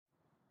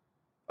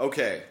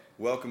Okay,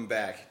 welcome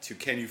back to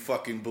Can You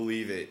Fucking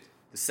Believe It?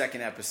 The second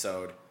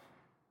episode.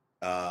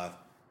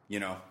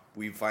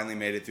 We finally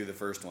made it through the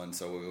first one,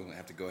 so we'll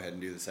have to go ahead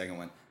and do the second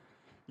one.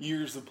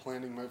 Years of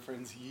planning, my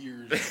friends,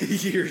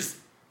 years. Years,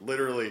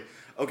 literally.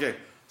 Okay,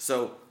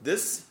 so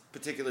this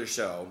particular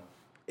show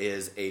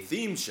is a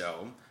theme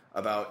show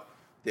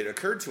that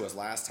occurred to us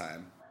last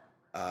time,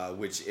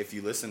 which if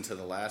you listen to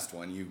the last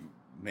one, you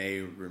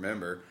may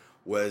remember,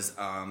 was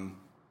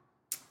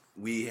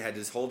we had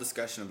this whole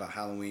discussion about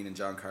Halloween and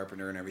John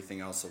Carpenter and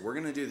everything else. So we're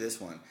going to do this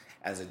one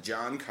as a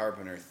John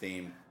Carpenter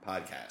themed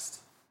podcast.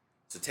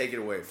 So take it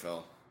away,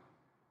 Phil.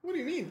 What do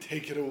you mean,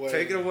 take it away?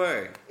 Take it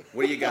away.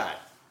 What do you got?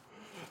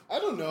 I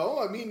don't know.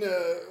 I mean,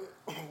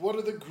 what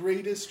are the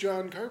greatest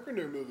John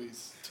Carpenter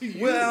movies to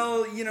you?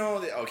 Well,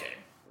 okay.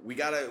 We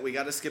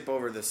gotta skip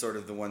over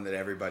the one that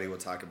everybody will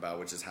talk about,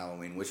 which is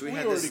Halloween, which we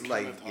had this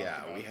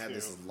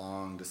this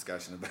long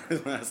discussion about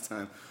it last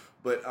time.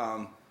 But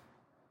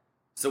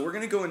so we're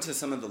gonna go into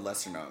some of the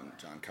lesser known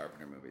John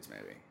Carpenter movies,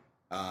 maybe.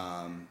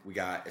 We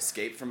got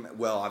Escape from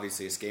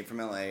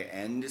LA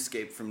and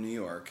Escape from New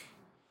York.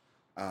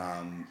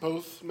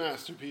 Both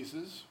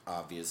masterpieces.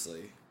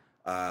 Obviously.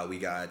 We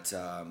got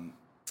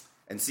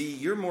and see,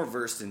 you're more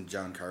versed in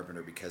John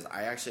Carpenter because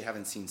I actually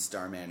haven't seen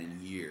Starman in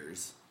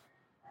years.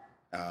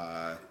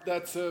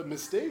 That's a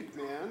mistake,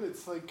 man.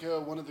 It's like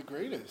one of the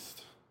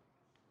greatest.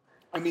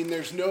 I mean,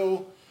 there's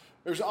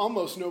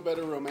almost no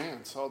better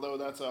romance, although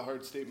that's a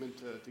hard statement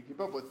to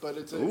keep up with. But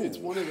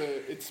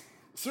it's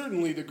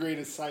certainly the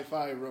greatest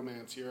sci-fi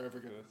romance you're ever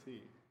gonna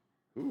see.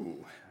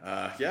 Ooh,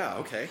 yeah,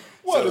 okay.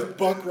 What, is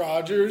Buck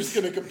Rogers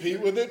gonna compete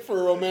with it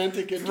for a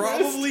romantic interest?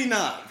 Probably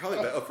not.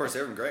 Of course,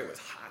 Aaron Gray was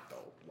hot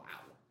though. Wow,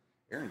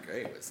 Aaron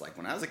Gray was like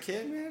when I was a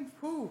kid, man.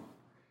 Whew.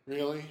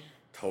 Really?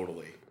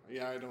 Totally.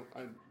 Yeah,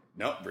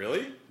 No,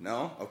 really?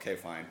 No? Okay,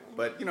 fine.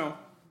 But,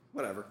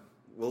 whatever.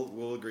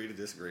 We'll agree to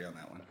disagree on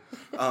that one.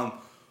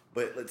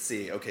 But let's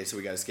see. Okay, so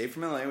we got Escape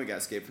from LA, we got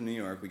Escape from New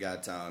York, we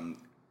got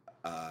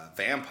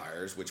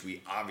Vampires, which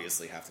we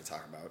obviously have to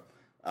talk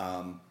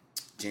about.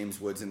 James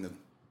Woods in the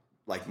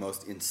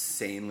most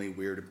insanely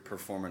weird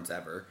performance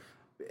ever,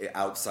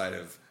 outside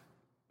of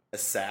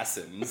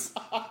Assassins.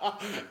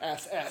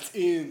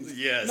 Assassins.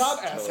 Yes.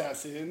 Not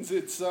Assassins,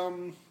 it's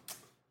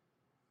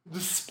The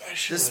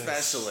Specialist. The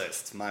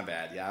Specialist. My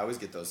bad. Yeah, I always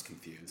get those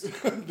confused.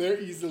 They're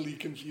easily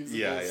confusable.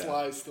 Yeah.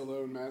 Sly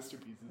Stallone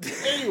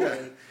masterpieces.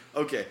 Anyway.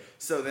 Okay,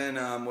 so then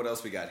what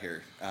else we got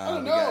here? I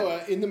don't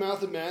know. In the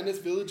Mouth of Madness,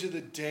 Village of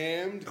the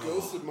Damned,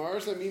 Ghosts of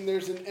Mars. I mean,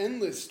 there's an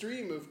endless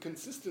stream of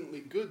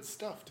consistently good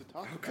stuff to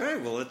talk about. Okay,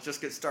 well, let's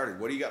just get started.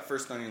 What do you got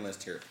first on your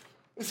list here?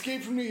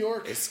 Escape from New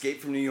York. Escape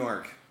from New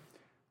York.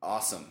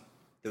 Awesome.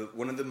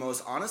 One of the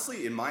most,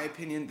 honestly, in my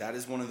opinion, that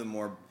is one of the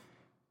more...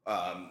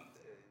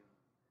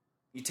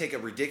 you take a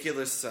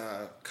ridiculous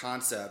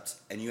concept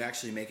and you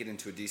actually make it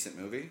into a decent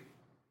movie?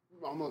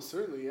 Almost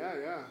certainly,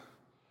 yeah.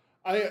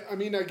 I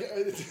mean,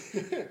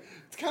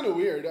 it's kind of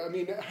weird. I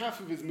mean,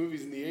 half of his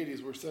movies in the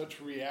 80s were such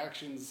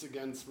reactions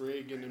against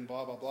Reagan and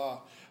blah, blah, blah.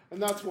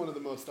 And that's one of the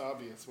most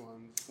obvious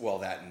ones. Well,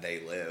 that and They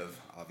Live,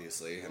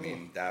 obviously. I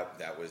mean,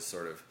 that was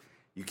sort of...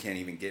 You can't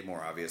even get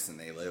more obvious than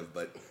They Live,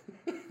 but...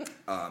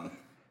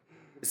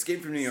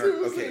 Escape from New York,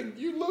 Susan, okay.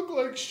 You look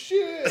like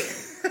shit!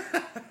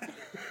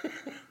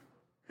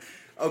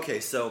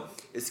 Okay, so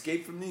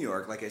Escape from New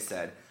York, like I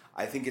said,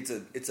 I think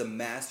it's a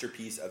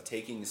masterpiece of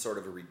taking sort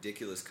of a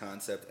ridiculous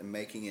concept and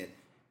making it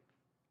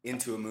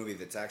into a movie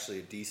that's actually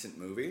a decent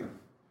movie.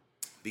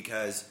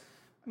 Because,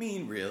 I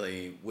mean,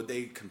 really, would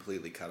they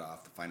completely cut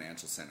off the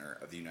financial center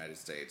of the United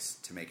States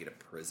to make it a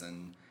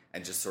prison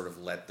and just sort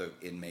of let the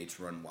inmates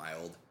run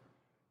wild?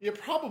 Yeah,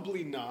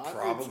 probably not.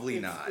 Probably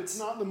not. It's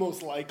not the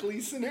most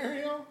likely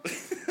scenario.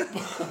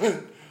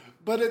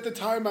 But at the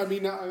time, I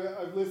mean,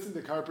 I've listened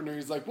to Carpenter.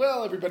 He's like,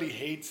 well, everybody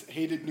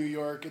hated New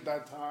York at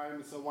that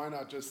time, so why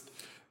not just,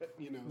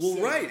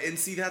 Well, right. And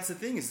see, that's the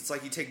thing. Is it's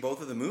like you take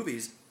both of the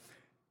movies.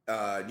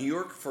 New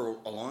York, for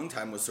a long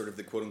time, was sort of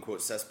the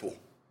quote-unquote cesspool.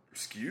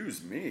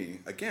 Excuse me.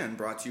 Again,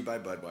 brought to you by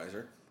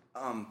Budweiser.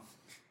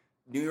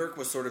 New York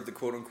was sort of the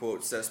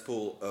quote-unquote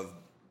cesspool of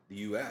the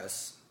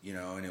U.S.,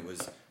 and it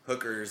was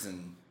hookers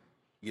and,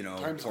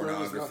 Times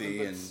pornography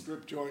but and...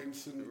 strip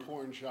joints and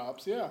porn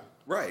shops, yeah.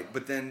 Right,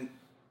 but then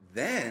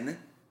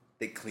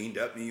they cleaned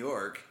up New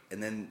York,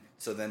 and then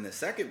the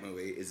second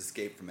movie is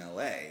Escape from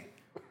L.A.,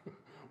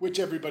 which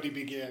everybody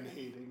began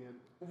hating it.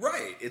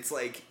 Right, it's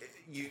like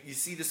you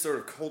see this sort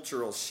of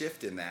cultural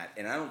shift in that,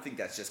 and I don't think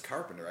that's just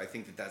Carpenter. I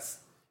think that's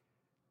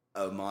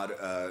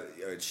a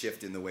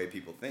shift in the way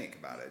people think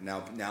about it.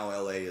 Now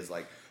L.A. is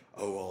like,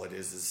 oh, all it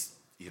is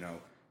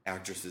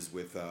actresses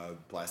with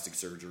plastic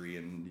surgery,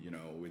 and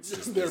it's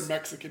just they're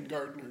Mexican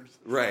gardeners.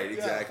 Right,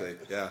 exactly,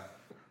 yeah.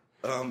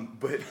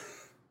 But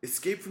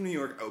Escape from New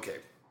York, okay.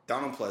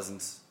 Donald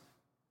Pleasance,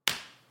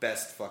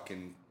 best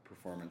fucking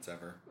performance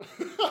ever.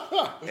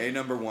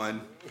 number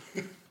one.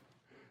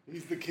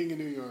 He's the king of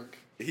New York.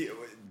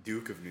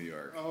 Duke of New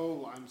York.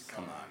 Oh, I'm sorry.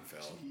 Come on,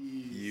 Phil.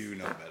 Jeez. You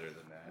know better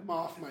than that. I'm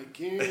off my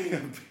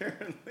game.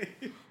 Apparently.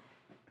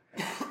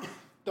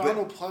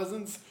 Donald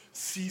Pleasance,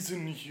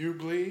 Season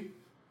Hughley.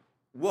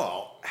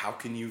 Well, how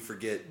can you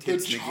forget The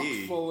Tits chock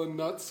McGee? full of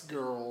nuts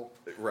girl.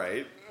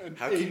 Right. And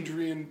How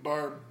Adrian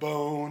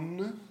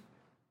Barbone.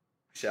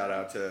 Shout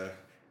out to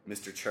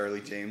Mr.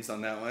 Charlie James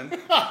on that one.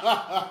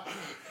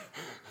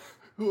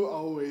 Who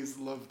always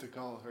loved to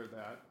call her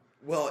that.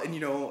 Well, and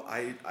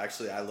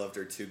I loved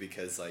her too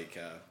because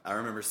I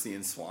remember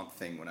seeing Swamp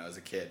Thing when I was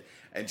a kid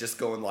and just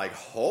going like,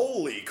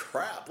 holy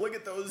crap, look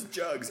at those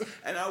jugs.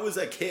 And I was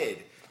a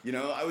kid,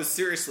 I was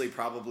seriously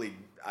probably,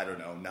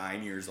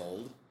 9 years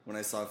old when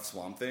I saw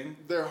Swamp Thing.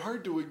 They're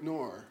hard to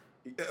ignore.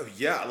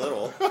 Yeah, a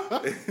little.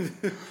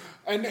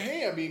 And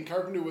hey,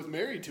 Carpenter was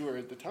married to her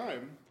at the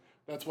time.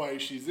 That's why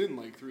she's in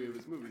 3 of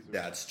his movies.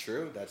 That's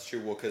true.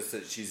 Well, because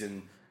she's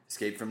in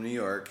Escape from New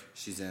York.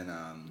 She's in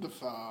The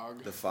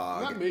Fog. The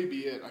Fog. That may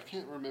be it. I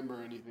can't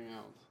remember anything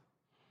else.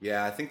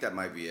 Yeah, I think that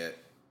might be it.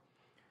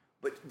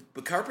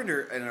 But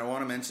Carpenter, and I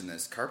want to mention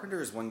this,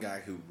 Carpenter is one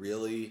guy who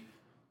really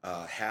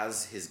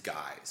has his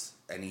guys,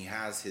 and he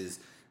has his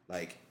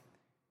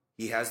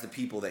he has the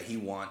people that he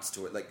wants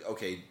to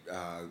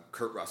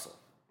Kurt Russell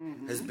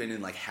has been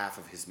in half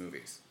of his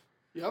movies.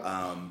 Yep.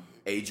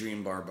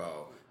 Adrian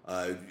Barbeau,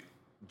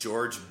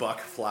 George Buck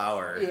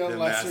Flower, yeah, the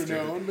lesser master.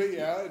 known, but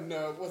yeah. And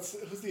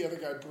who's the other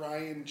guy?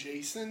 Brian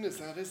Jason, is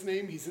that his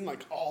name? He's in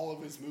all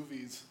of his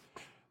movies.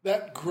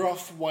 That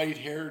gruff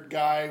white-haired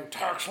guy who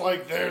talks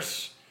like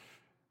this.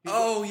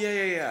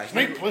 Yeah.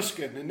 Snake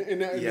Plissken.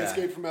 In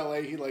Escape from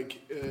L.A., he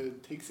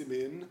takes him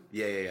in.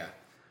 Yeah.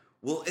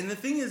 Well, and the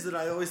thing is that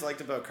I always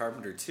liked about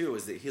Carpenter too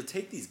is that he'll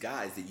take these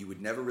guys that you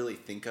would never really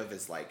think of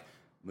as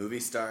movie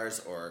stars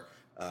or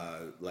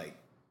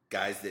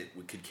guys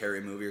that could carry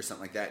a movie or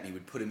something like that, and he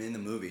would put them in the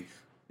movie,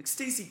 like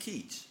Stacy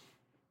Keach,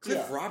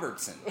 Cliff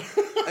Robertson.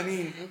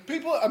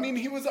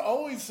 He was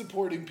always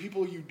supporting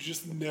people you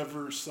just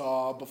never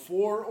saw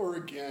before or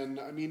again.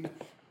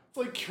 It's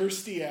like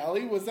Kirstie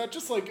Alley. Was that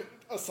just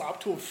a sop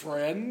to a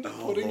friend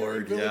putting her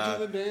in Village of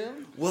the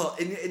Damned? Well,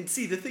 and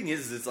see, the thing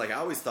is, it's I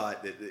always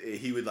thought that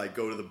he would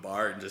go to the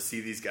bar and just see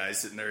these guys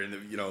sitting there in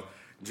the,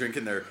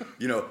 drinking their,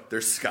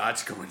 their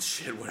scotch going,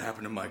 shit, what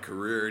happened to my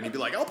career? And he'd be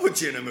like, I'll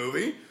put you in a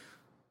movie.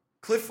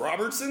 Cliff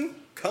Robertson,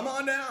 come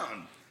on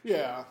down.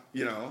 Yeah.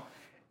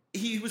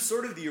 He was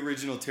sort of the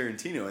original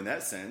Tarantino in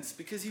that sense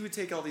because he would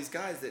take all these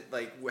guys that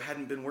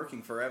hadn't been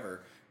working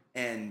forever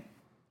and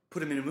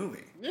put them in a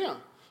movie. Yeah.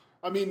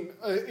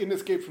 In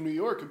Escape from New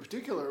York in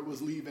particular, it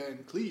was Lee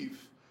Van Cleef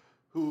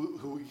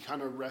who he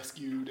kind of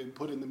rescued and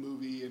put in the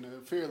movie in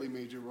a fairly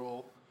major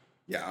role.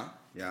 Yeah.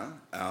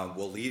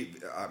 Lee,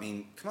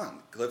 come on,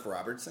 Cliff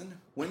Robertson.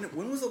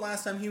 When was the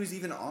last time he was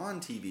even on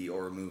TV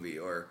or a movie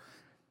or...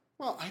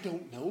 Well, I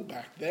don't know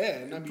back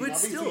then. But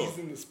obviously still. he's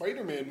in the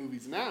Spider-Man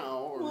movies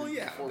now, or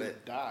before he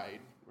died,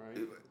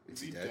 right? Is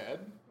he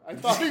dead? I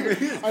think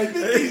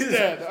he's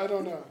dead. I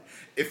don't know.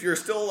 If you're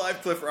still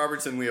alive, Cliff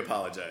Robertson, we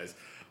apologize.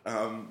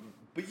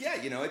 But yeah,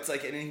 it's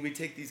and then we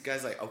take these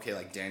guys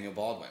like Daniel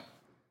Baldwin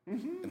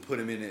and put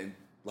him in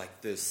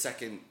the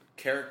second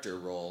character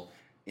role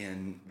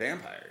in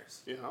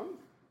Vampires. Yeah.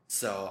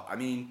 So,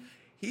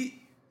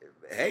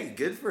 hey,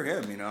 good for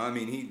him,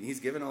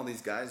 he's given all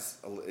these guys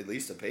at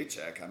least a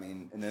paycheck.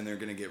 And then they're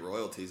going to get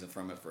royalties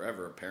from it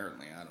forever,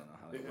 apparently. I don't know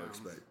how that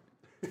works,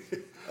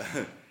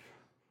 but...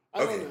 I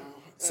don't know.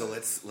 So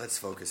let's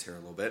focus here a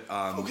little bit.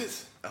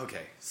 Focus.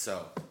 Okay,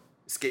 so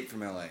Escape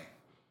from L.A.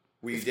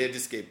 We did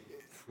escape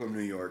from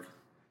New York.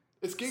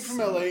 Escape from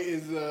L.A.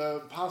 is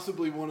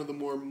possibly one of the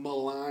more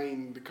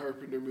maligned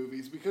Carpenter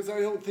movies because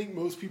I don't think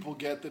most people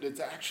get that it's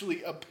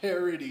actually a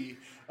parody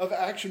of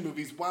action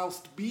movies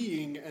whilst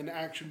being an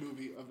action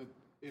movie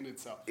in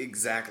itself.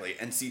 Exactly.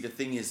 And see, the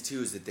thing is,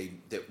 too, is that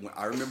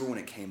I remember when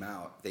it came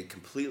out, they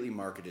completely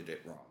marketed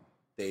it wrong.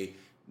 They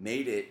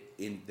made it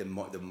in the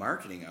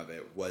marketing of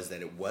it was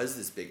that it was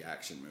this big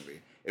action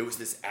movie. It was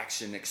this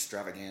action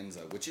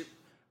extravaganza, which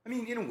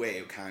in a way,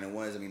 it kind of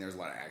was. There's a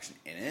lot of action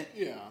in it.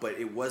 Yeah. But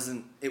it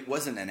wasn't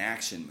an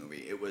action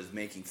movie. It was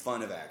making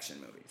fun of action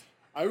movies.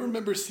 I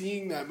remember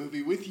seeing that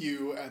movie with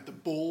you at the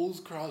Bulls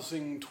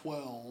Crossing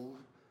 12.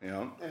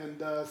 Yeah.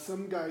 And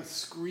some guy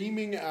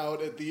screaming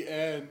out at the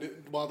end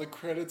while the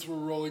credits were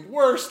rolling,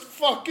 worst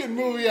fucking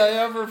movie I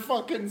ever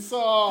fucking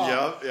saw.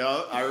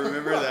 Yeah. I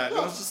remember that. And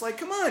I was just like,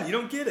 come on, you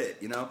don't get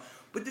it,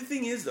 But the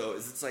thing is, though,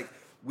 is it's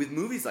with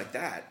movies like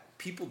that,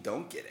 people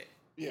don't get it.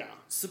 Yeah.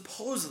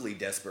 Supposedly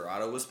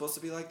Desperado was supposed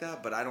to be like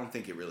that, but I don't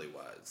think it really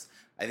was.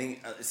 I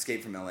think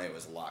Escape from L.A.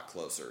 was a lot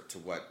closer to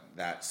what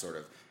that sort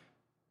of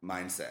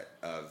mindset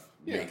of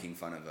making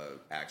fun of an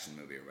action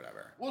movie or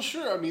whatever. Well,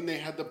 sure. They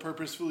had the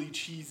purposefully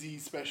cheesy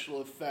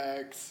special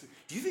effects.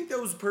 Do you think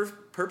that was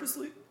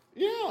purposely?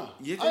 Yeah.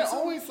 You think I so?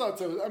 always thought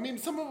so.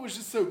 Some of it was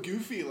just so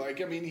goofy.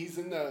 He's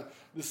in the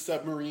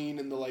submarine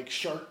and the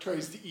shark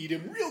tries to eat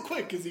him real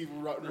quick because he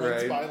runs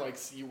by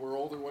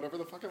SeaWorld or whatever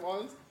the fuck it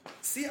was.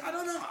 See, I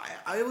don't know.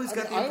 I always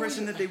got the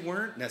impression that they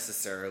weren't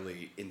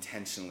necessarily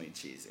intentionally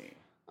cheesy.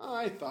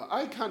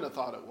 I kind of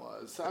thought it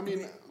was.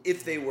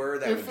 If they were,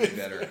 that would be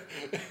better.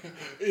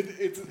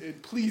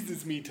 It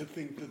pleases me to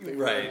think that they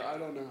were. I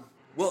don't know.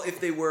 Well, if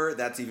they were,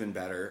 that's even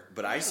better.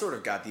 But I sort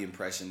of got the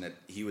impression that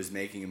he was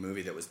making a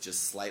movie that was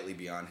just slightly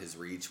beyond his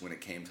reach when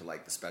it came to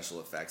like the special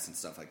effects and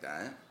stuff like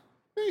that.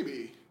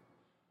 Maybe.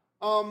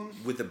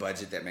 With the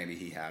budget that maybe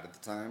he had at the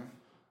time.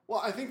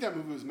 Well, I think that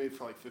movie was made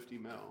for like 50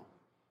 mil.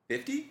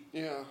 50?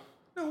 Yeah.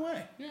 No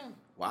way. Yeah.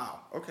 Wow.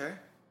 Okay.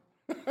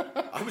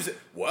 I was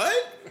what?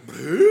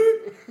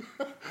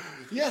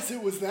 Yes,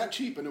 it was that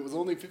cheap, and it was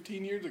only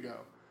 15 years ago.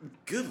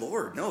 Good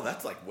Lord. No,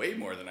 that's like way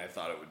more than I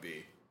thought it would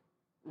be.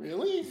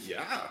 Really?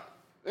 Yeah.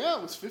 Yeah,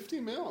 it was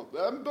 50 mil.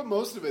 But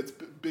most of it's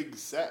big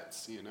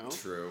sets, you know?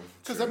 True.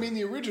 Because, I mean,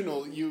 the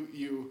original, in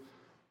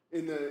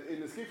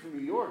Escape from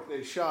New York,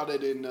 they shot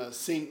it in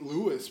St.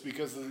 Louis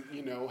because,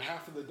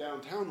 half of the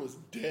downtown was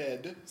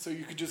dead, so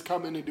you could just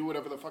come in and do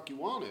whatever the fuck you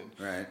wanted.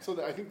 Right.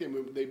 So I think they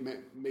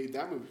made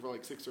that movie for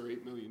like $6 or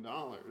 $8 million.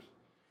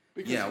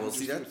 Yeah, well,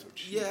 see,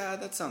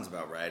 that sounds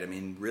about right. I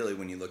mean, really,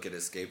 when you look at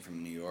Escape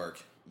from New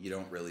York, you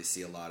don't really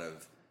see a lot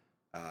of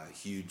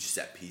huge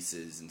set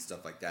pieces and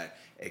stuff like that,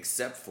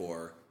 except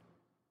for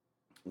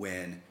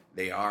when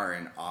they are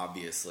in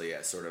obviously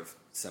a sort of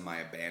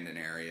semi-abandoned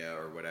area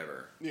or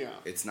whatever. Yeah.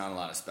 It's not a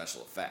lot of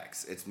special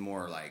effects. It's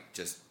more like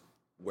just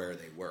where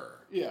they were.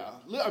 Yeah.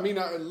 I mean,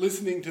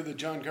 listening to the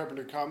John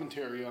Carpenter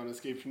commentary on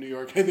Escape from New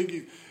York, I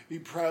think he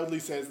proudly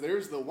says,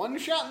 there's the one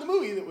shot in the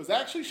movie that was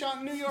actually shot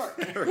in New York.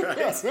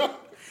 Right.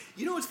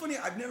 You know what's funny?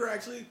 I've never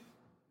actually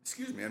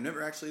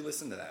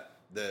listened to that.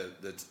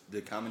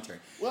 The commentary.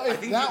 Well, I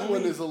think that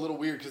one is a little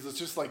weird because it's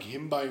just like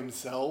him by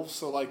himself.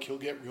 So like he'll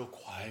get real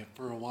quiet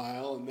for a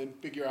while and then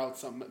figure out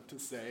something to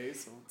say.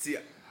 So see,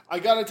 I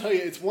gotta tell you,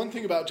 it's one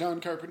thing about John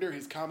Carpenter.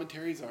 His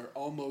commentaries are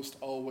almost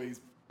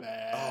always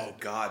bad. Oh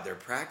God, they're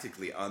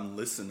practically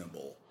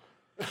unlistenable.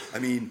 I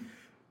mean,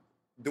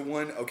 the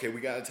one. Okay,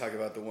 we got to talk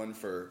about the one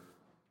for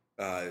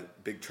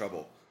Big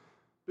Trouble.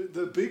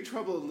 The Big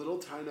Trouble in Little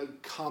China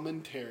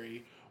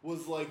commentary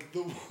was like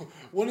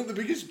one of the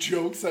biggest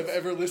jokes I've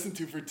ever listened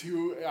to for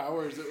 2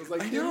 hours. It was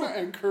like him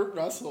and Kurt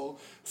Russell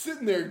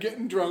sitting there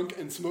getting drunk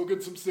and smoking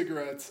some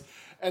cigarettes,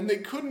 and they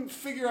couldn't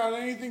figure out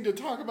anything to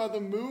talk about the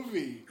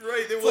movie.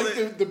 Right. It's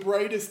like the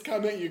brightest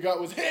comment you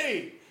got was,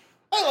 hey,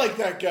 I like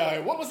that guy.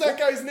 What was that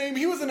guy's name?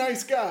 He was a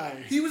nice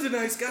guy. He was a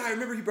nice guy. I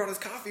remember he brought us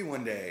coffee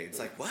one day. It's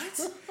like,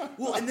 what?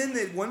 Well, and then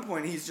at one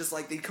point, he's just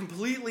like, they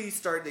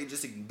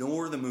just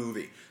ignore the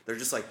movie. They're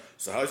just like,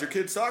 so how's your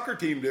kid's soccer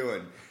team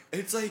doing?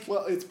 It's like...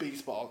 Well, it's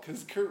baseball,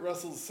 because Kurt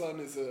Russell's son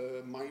is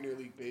a minor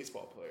league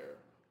baseball player.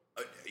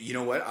 You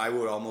know what? I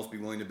would almost be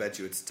willing to bet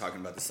you it's talking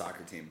about the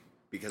soccer team,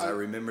 because I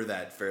remember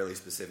that fairly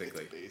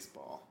specifically. It's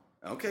baseball.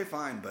 Okay,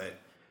 fine, but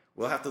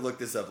we'll have to look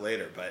this up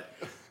later. But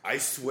I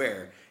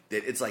swear...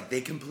 that it's like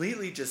they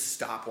completely just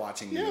stop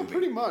watching the movie. Yeah,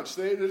 pretty much.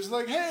 They're just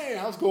like, hey,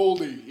 how's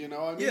Goldie? You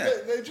know, I mean,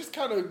 they just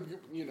kind of,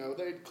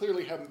 they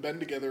clearly haven't been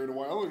together in a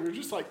while, and they're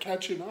just like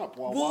catching up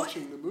while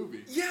watching the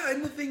movie. Yeah,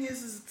 and the thing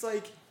is it's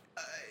like,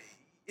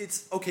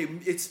 it's okay.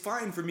 It's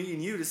fine for me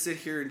and you to sit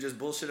here and just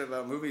bullshit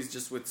about movies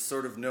just with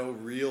sort of no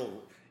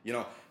real,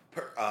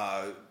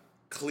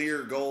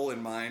 clear goal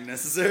in mind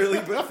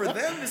necessarily, but for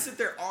them to sit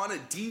there on a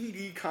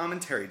DVD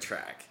commentary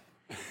track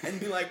and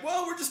be like,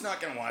 well, we're just not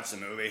going to watch the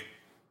movie.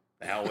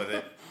 The hell with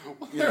it.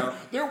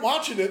 They're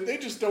watching it. They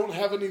just don't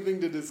have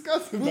anything to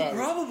discuss about it. Well,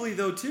 probably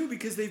though too,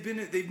 because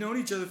they've known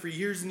each other for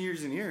years and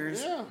years and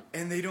years. Yeah.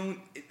 And they don't.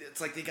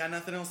 It's like they got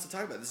nothing else to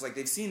talk about. It's like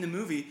they've seen the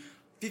movie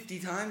 50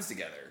 times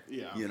together.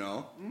 Yeah. You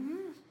know.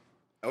 Mm-hmm.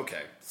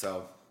 Okay.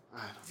 So.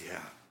 Yeah.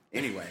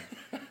 Anyway,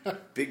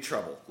 Big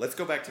Trouble. Let's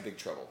go back to Big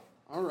Trouble.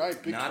 All right.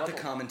 Big Not Trouble.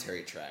 The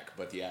commentary track,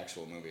 but the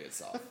actual movie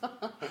itself.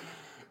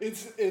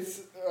 It's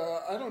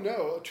I don't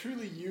know, a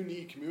truly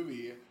unique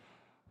movie.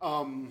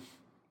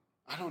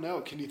 I don't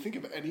know. Can you think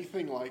of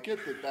anything like it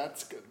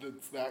that's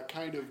that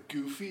kind of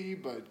goofy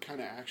but kind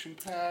of action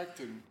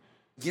packed and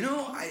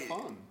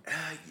fun?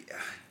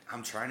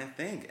 I'm trying to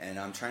think, and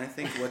I'm trying to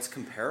think what's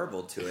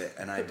comparable to it,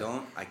 and I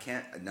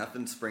can't.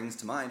 Nothing springs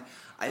to mind.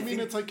 I mean,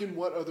 it's like in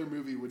what other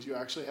movie would you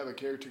actually have a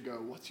character go,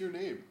 "What's your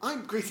name?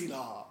 I'm Gracie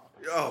Law."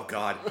 Oh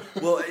God!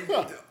 Well,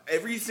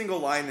 every single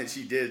line that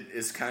she did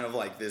is kind of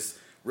like this.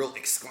 Real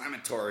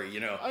exclamatory,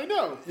 I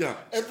know. Yeah.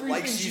 Everything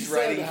like she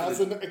said has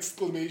an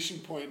exclamation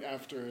point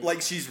after it.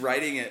 Like she's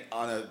writing it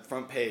on a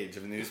front page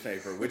of a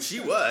newspaper, which she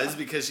was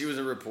because she was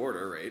a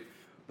reporter, right?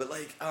 But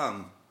like,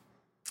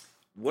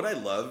 what I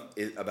love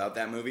about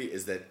that movie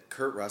is that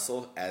Kurt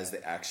Russell as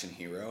the action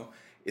hero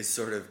is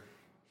sort of,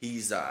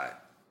 he's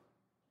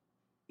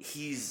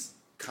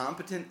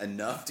competent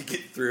enough to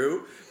get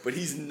through, but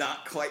he's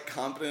not quite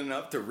competent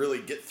enough to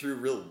really get through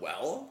real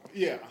well.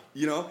 Yeah.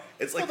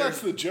 It's like that's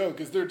the joke,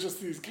 is they're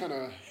just these kind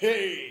of,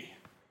 hey.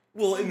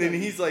 Well, and then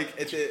he's like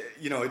at the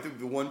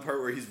one part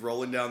where he's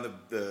rolling down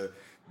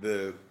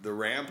the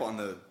ramp on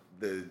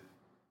the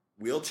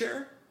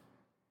wheelchair.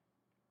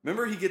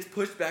 Remember, he gets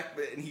pushed back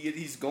and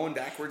he's going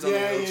backwards on the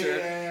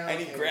wheelchair, and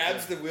he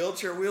grabs the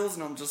wheelchair wheels,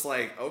 and I'm just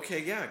like,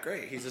 okay, yeah,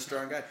 great. He's a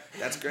strong guy.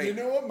 That's great. You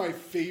know what my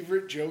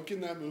favorite joke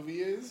in that movie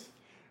is?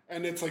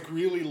 and it's like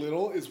really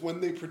little, is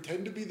when they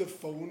pretend to be the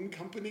phone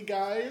company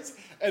guys,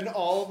 and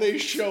all they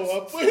show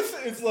up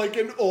with is like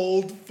an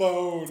old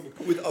phone.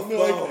 With a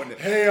phone. Like,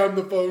 hey, I'm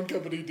the phone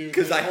company dude.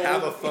 Because I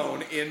have a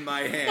phone in my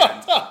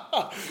hand.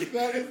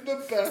 That is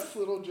the best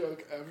little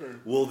joke ever.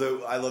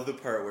 Well, I love the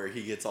part where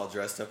he gets all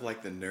dressed up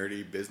like the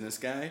nerdy business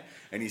guy,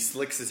 and he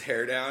slicks his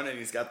hair down, and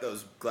he's got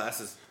those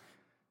glasses,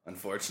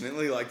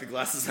 unfortunately, like the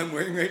glasses I'm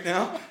wearing right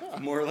now,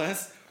 more or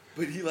less.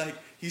 But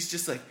he's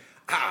just like,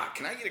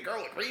 can I get a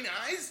girl with green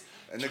eyes?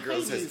 And the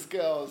girl says, Chinese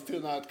girls do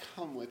not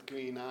come with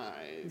green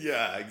eyes.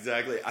 Yeah,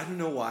 exactly. I don't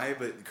know why,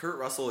 but Kurt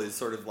Russell is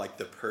sort of like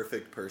the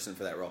perfect person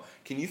for that role.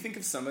 Can you think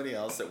of somebody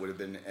else that would have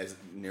been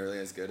nearly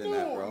as good in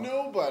that role?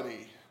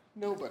 Nobody.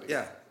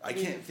 Yeah, I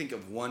can't think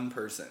of one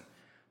person.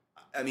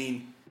 I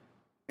mean,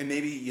 and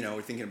maybe,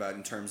 we're thinking about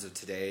in terms of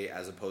today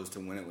as opposed to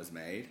when it was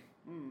made,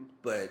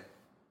 but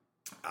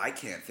I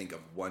can't think of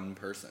one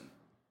person.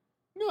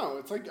 No,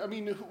 it's like, I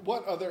mean,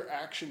 what other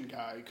action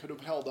guy could have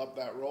held up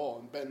that role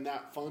and been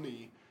that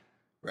funny?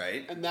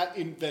 Right. And that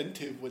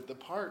inventive with the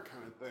part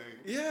kind of thing.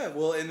 Yeah,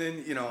 well, and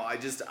then,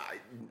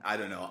 I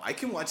don't know. I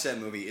can watch that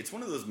movie. It's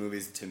one of those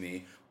movies to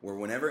me where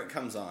whenever it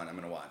comes on, I'm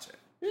going to watch it.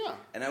 Yeah.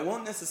 And I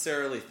won't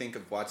necessarily think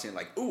of watching it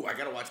like, ooh, I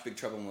got to watch Big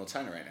Trouble in Little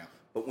China right now.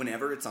 But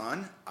whenever it's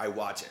on, I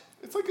watch it.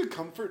 It's like a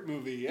comfort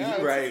movie. Yeah,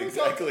 right,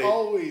 exactly. It's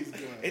always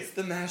good. It's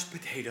the mashed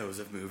potatoes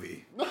of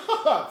movie.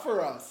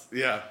 For us.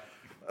 Yeah.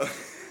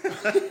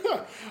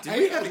 Do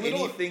we have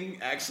anything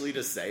actually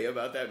to say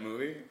about that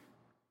movie?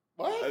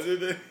 What? Other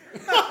than...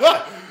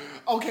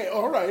 Okay,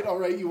 all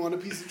right. You want a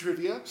piece of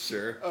trivia?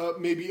 Sure.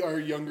 Maybe our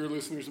younger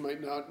listeners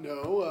might not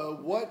know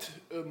what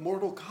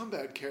Mortal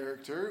Kombat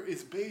character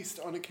is based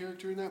on a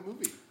character in that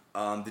movie.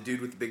 The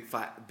dude with the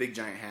big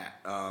giant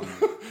hat.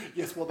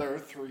 Yes, well, there are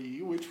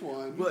three. Which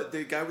one? Well,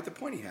 the guy with the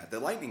pointy hat, the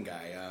lightning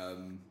guy.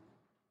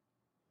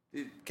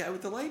 The guy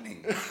with the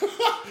lightning.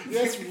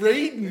 Yes,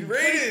 Raiden.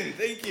 Raiden,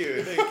 thank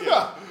you.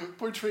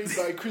 Portrayed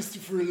by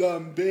Christopher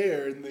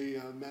Lambert in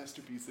the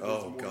masterpiece that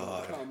is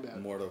Mortal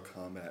Kombat. Mortal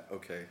Kombat.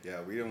 Okay,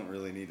 yeah, we don't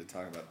really need to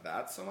talk about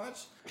that so much.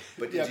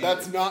 But yeah,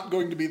 that's not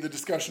going to be the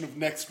discussion of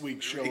next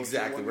week's show.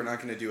 Exactly, we're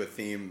not going to do a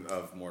theme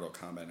of Mortal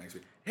Kombat next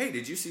week. Hey,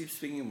 did you see,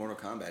 speaking of Mortal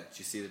Kombat, did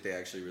you see that they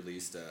actually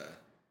released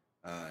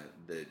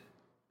the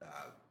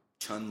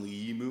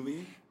Chun-Li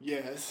movie?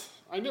 Yes.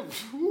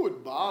 Who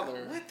would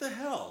bother? What the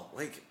hell?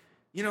 Like...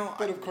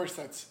 But of course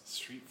that's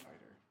Street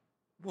Fighter.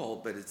 Well,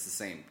 but it's the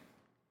same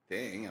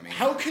thing. I mean,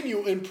 how can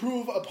you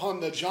improve upon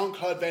the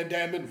Jean-Claude Van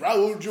Damme and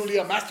Raul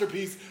Julia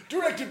masterpiece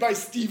directed by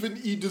Steven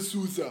E.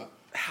 D'Souza?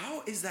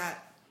 How is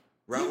that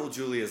Raul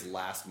Julia's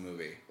last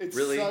movie? It's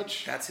really?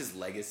 That's his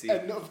legacy?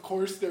 And of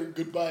course their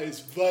goodbye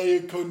is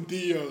Vaya con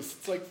Dios.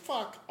 It's like,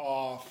 fuck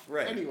off.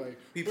 Right. Anyway.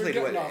 He played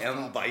what,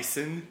 M.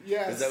 Bison?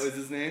 Yes. Is that was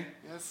his name?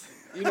 Yes.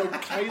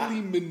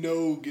 Kylie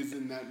Minogue is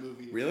in that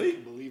movie. Really? I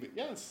can believe it.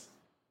 Yes.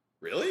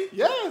 Really?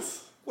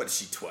 Yes. What, is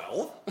she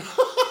 12?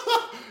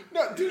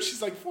 No, dude,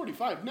 she's like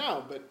 45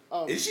 now, but...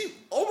 Is she?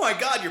 Oh my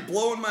god, you're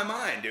blowing my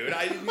mind, dude.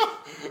 Okay.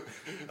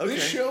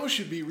 This show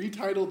should be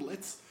retitled,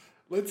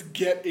 Let's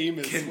Get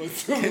Amos with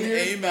some Can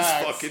weird Amos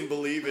facts. fucking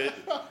believe it?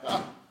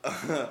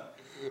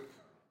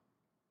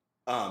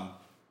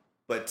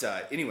 But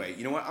anyway,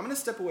 you know what? I'm going to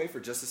step away for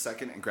just a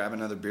second and grab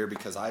another beer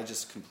because I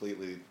just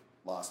completely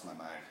lost my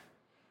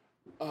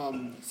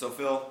mind. So,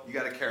 Phil, you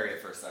got to carry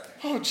it for a second.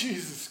 Oh,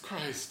 Jesus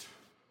Christ.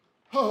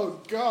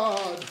 Oh,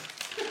 God.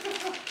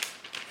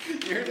 You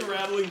hear the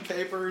rattling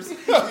papers? You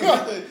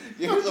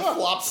hear the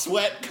flop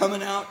sweat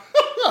coming out?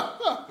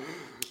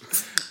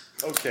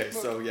 Okay,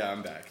 so yeah,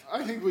 I'm back.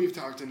 I think we've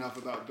talked enough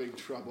about Big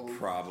Trouble.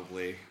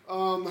 Probably.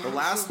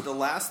 The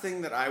last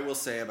thing that I will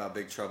say about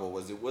Big Trouble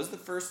was it was the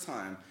first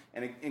time,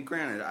 and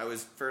granted, I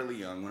was fairly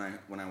young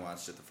when I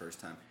watched it the first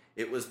time.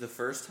 It was the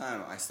first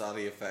time I saw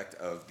the effect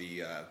of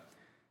the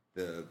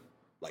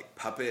like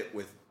puppet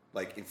with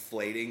like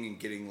inflating and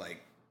getting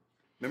like.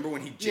 Remember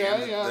when he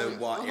jammed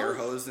the air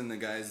hose in the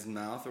guy's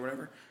mouth or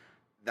whatever?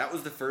 That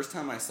was the first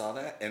time I saw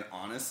that, and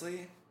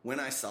honestly, when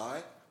I saw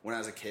it, when I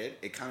was a kid,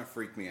 it kind of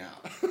freaked me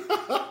out.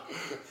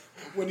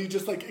 When he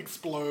just like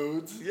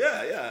explodes?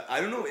 Yeah. I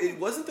don't know. It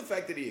wasn't the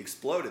fact that he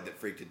exploded that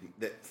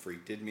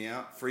freaked me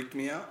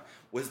out.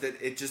 Was that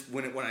it just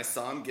when I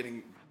saw him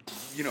getting,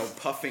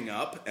 puffing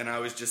up, and I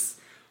was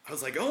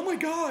like, oh my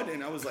god,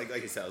 and I was like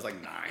I said, I was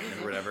like 9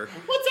 or whatever.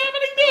 What's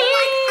happening there?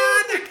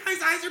 Oh my god, that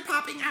guy's eyes are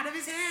popping out of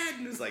his head,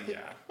 and it was like,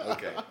 yeah,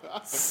 okay,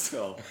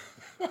 so,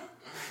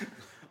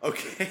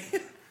 okay.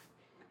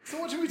 So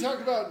what should we talk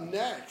about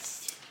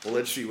next? Well,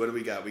 let's see. What do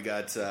we got? We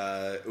got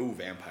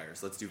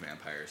vampires. Let's do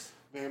vampires.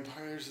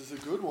 Vampires is a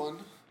good one.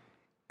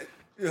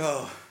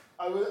 Oh,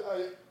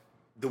 I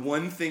the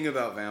one thing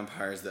about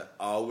vampires that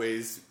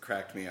always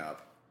cracked me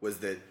up was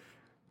that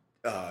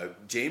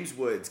James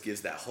Woods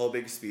gives that whole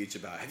big speech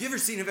about, have you ever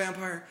seen a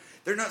vampire?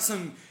 They're not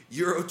some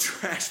Euro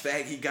trash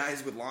baggy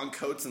guys with long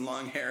coats and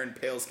long hair and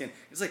pale skin.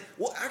 It's like,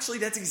 well, actually,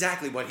 that's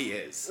exactly what he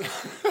is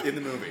in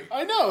the movie.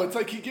 I know. It's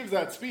like he gives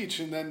that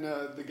speech, and then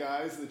the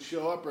guys that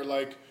show up are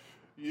like,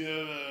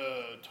 You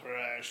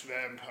trash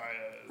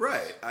vampires.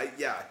 Right.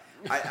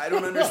 I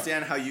don't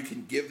understand how you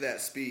can give that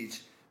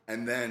speech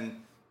and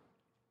then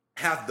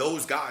have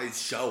those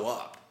guys show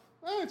up.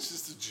 It's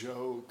just a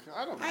joke.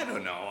 I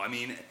don't know. I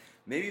mean,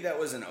 maybe that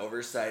was an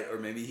oversight, or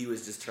maybe he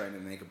was just trying to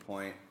make a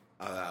point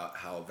about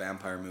how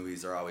vampire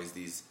movies are always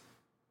these,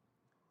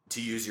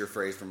 to use your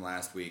phrase from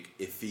last week,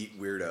 effete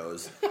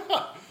weirdos.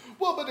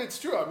 Well, but it's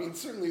true. I mean,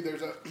 certainly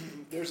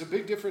there's a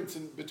big difference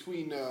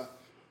between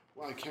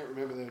I can't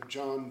remember that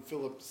John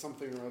Philip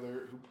something or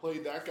other who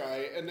played that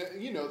guy, and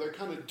they're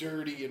kind of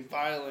dirty and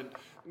violent,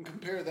 and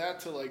compare that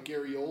to like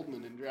Gary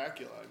Oldman in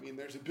Dracula. I mean,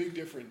 there's a big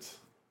difference.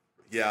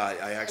 Yeah,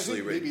 I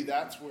actually maybe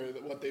that's where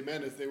what they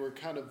meant is they were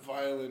kind of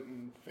violent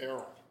and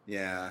feral.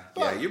 Yeah,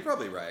 you're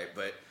probably right.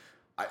 But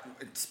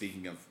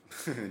speaking of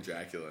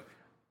Dracula,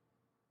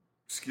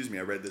 excuse me,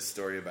 I read this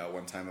story about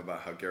one time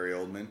about how Gary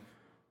Oldman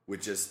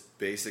would just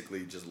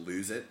basically just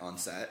lose it on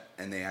set,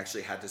 and they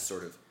actually had to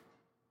sort of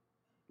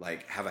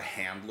like have a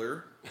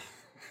handler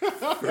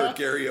for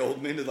Gary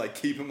Oldman to like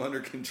keep him under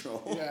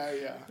control.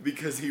 Yeah.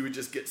 Because he would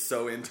just get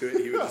so into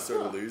it, he would just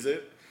sort of lose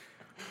it.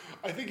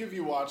 I think if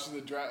you watch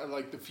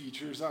the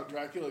features on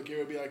Dracula,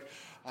 Gary would be like,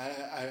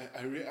 I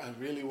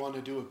really want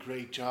to do a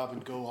great job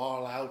and go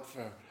all out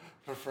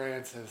for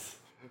Francis.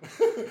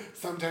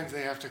 Sometimes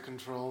they have to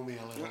control me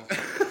a little.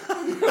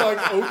 You're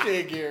like,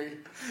 okay, Gary.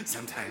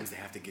 Sometimes they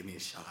have to give me a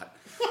shot.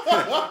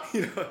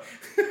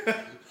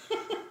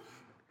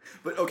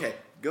 But okay,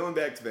 going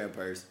back to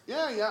vampires.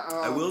 Yeah.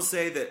 I will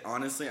say that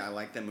honestly, I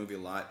like that movie a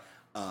lot.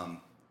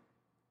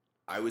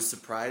 I was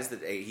surprised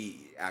that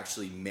he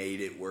actually made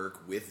it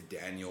work with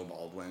Daniel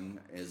Baldwin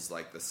as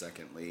like the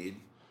second lead.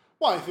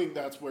 Well, I think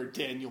that's where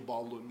Daniel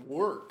Baldwin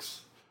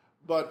works.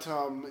 But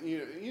I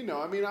mean,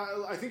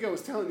 I think I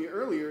was telling you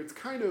earlier, it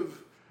kind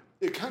of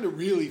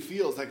really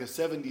feels like a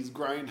 70s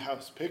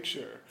grindhouse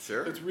picture.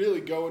 Sure. It's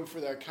really going for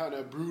that kind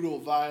of brutal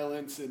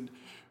violence and,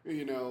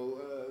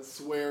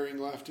 swearing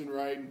left and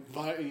right,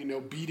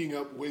 and, beating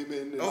up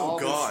women and all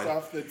this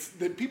stuff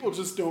that people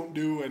just don't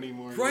do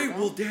anymore. Right,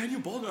 well, Daniel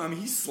Baldwin, I mean,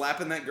 he's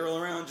slapping that girl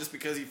around just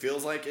because he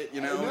feels like it, I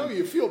know,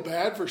 you feel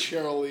bad for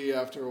Cheryl Lee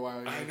after a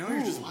while. I know,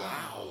 you're just,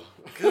 wow.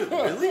 Good,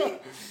 really?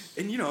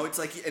 And, it's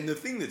like, and the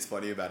thing that's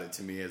funny about it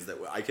to me is that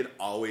I can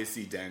always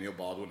see Daniel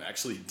Baldwin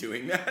actually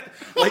doing that.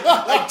 Like,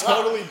 I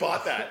totally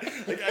bought that.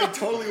 Like, I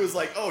totally was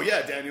like, oh,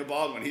 yeah, Daniel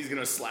Baldwin, he's going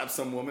to slap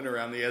some woman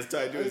around the head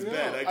tied to his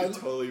bed. I can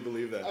totally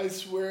believe that. I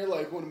swear,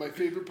 like, one of my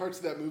favorite parts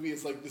of that movie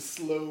is, like, the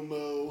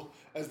slow-mo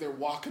as they're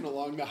walking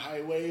along the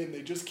highway and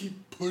they just keep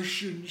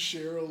pushing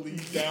Cheryl Lee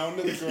down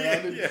to the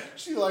ground and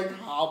she, like,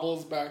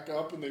 hobbles back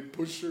up and they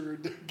push her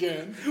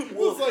again.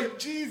 Well, it's like,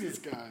 Jesus,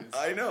 guys.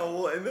 I know.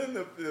 Well, and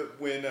then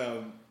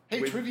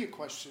trivia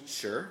question.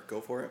 Sure,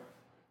 go for it.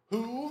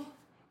 Who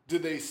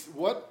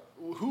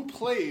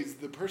plays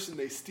the person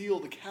they steal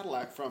the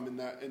Cadillac from in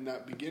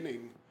that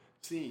beginning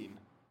scene?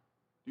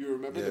 Do you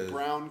remember the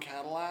brown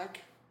Cadillac?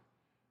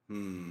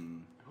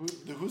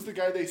 Who's the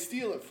guy they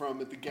steal it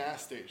from at the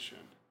gas station?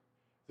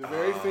 The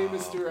very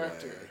famous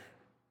director.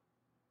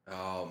 Man.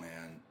 Oh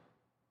man.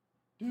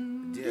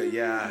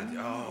 Yeah.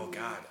 Oh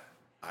God.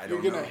 I don't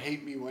know. You're gonna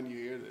hate me when you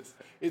hear this.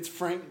 It's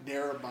Frank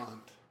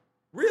Darabont.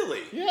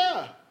 Really?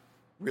 Yeah.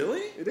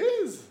 Really? It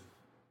is.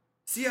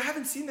 See, I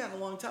haven't seen that in a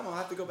long time. I'll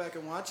have to go back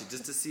and watch it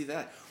just to see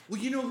that. Well,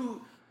 you know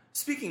who?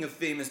 Speaking of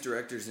famous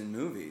directors in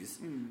movies,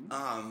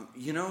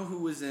 you know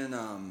who was in?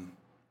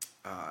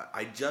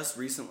 I just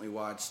recently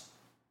watched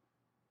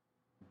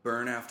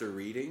Burn After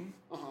Reading.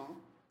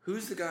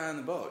 Who's the guy on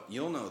the boat?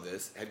 You'll know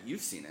this.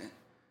 You've seen it.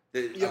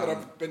 But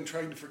I've been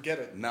trying to forget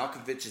it.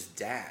 Malkovich's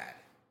dad.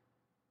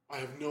 I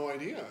have no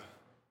idea.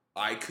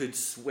 I could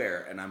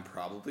swear, and I'm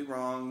probably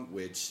wrong,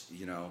 which,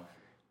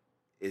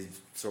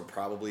 is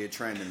probably a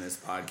trend in this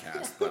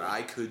podcast, but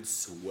I could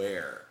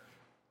swear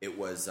it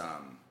was,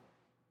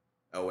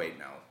 oh wait,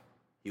 no.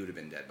 He would have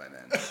been dead by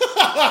then.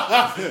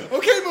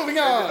 Okay, moving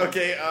on.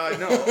 Okay,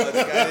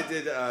 the guy that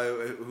did,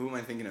 who am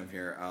I thinking of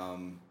here?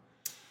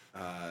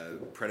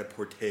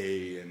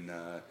 Pret-a-Porter and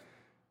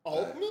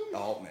Altman?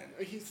 Altman.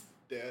 He's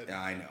dead.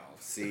 Yeah, I know.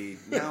 See,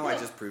 now I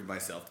just proved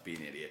myself to be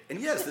an idiot. And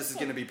yes, this is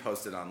going to be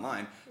posted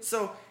online.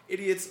 So,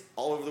 idiots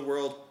all over the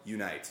world,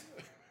 unite.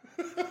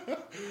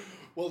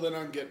 Well, then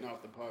I'm getting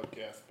off the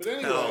podcast. But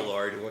anyway. Oh,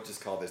 Lord. We'll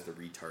just call this the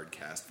retard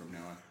cast from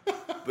now on.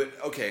 But,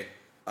 okay.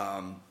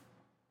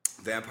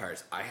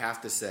 Vampires. I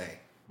have to say,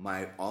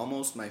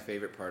 almost my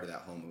favorite part of that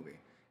whole movie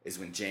is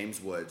when James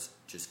Woods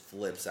just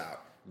flips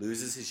out,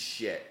 loses his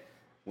shit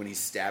when he's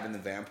stabbing the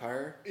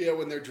vampire. Yeah,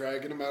 when they're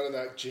dragging him out of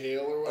that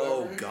jail or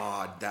whatever. Oh,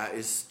 God. That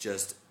is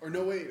just... Or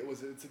no, wait.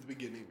 It's at the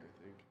beginning, I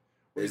think.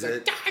 Is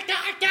it? Like,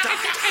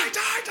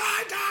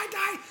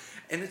 die.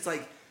 And it's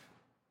like...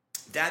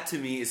 That to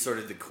me is sort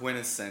of the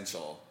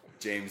quintessential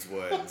James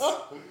Woods.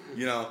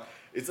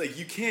 It's like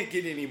you can't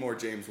get any more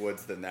James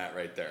Woods than that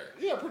right there.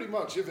 Yeah, pretty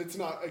much. If it's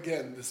not,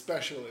 again, the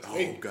specialist.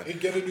 Oh, God. Hey,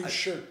 get a new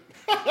shirt.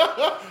 Hey,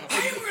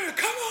 we're going to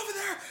come over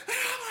there and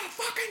I'm going to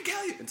fucking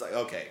kill you. It's like,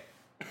 okay.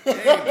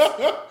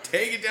 James,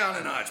 take it down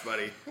a notch,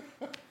 buddy.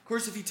 Of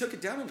course, if he took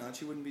it down a notch,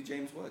 he wouldn't be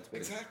James Woods.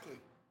 Exactly.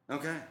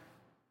 Okay.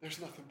 There's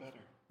nothing better.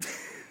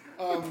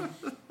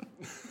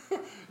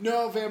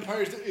 No,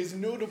 Vampires is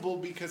notable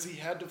because he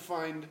had to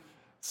find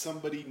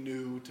somebody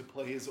new to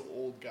play his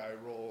old guy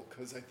role,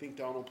 because I think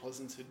Donald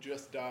Pleasance had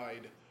just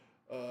died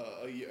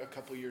a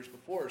couple years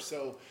before.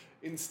 So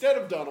instead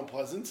of Donald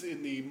Pleasance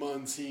in the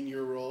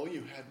Monsignor role,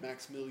 you had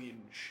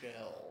Maximilian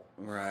Schell.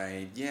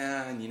 Right.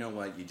 Yeah, and you know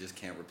what? You just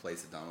can't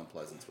replace a Donald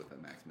Pleasance with a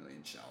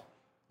Maximilian Schell.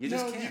 You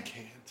just can't. You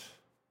can't.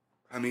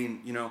 I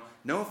mean,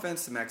 no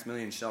offense to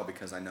Maximilian Schell,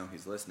 because I know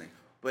he's listening,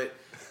 but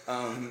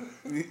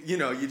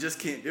you just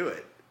can't do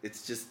it.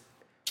 It's just.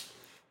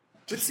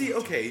 But see,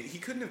 okay, he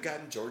couldn't have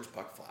gotten George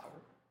Buckflower.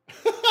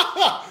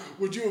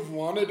 Would you have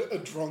wanted a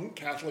drunk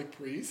Catholic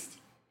priest?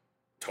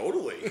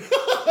 Totally.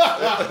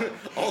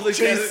 All the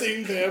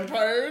chasing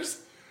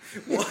vampires?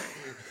 What?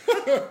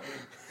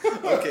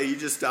 Okay, you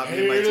just stopped me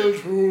in my Hail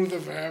to the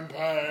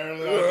vampire.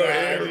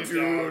 Hail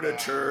to the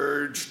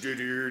church.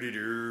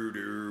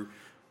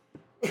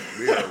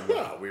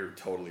 We're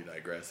totally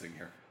digressing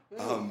here.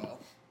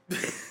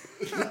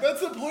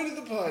 That's the point of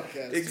the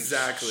podcast.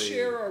 Exactly. Just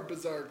share our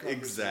bizarre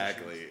conversations.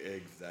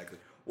 Exactly.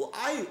 Well,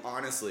 I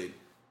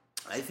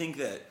think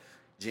that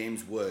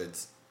James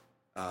Woods,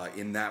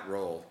 in that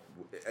role,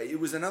 it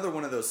was another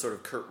one of those sort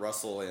of Kurt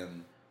Russell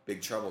in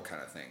Big Trouble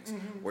kind of things,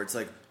 where it's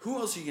like, who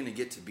else are you going to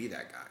get to be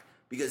that guy?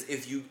 Because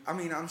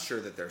I'm sure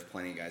that there's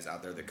plenty of guys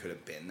out there that could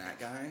have been that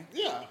guy.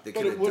 Yeah, that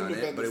could have done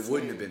it, but it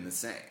wouldn't have been the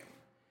same.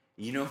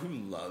 You know who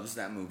loves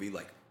that movie?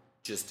 Like,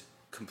 just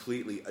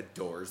completely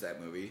adores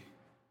that movie?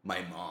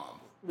 My mom.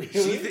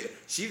 Really?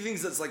 She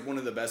thinks that's like one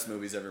of the best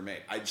movies ever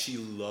made. She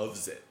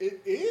loves it.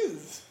 It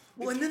is.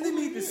 Well, and then they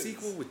made the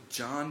sequel with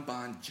John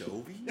Bon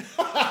Jovi.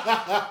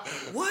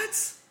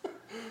 What?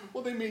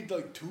 Well, they made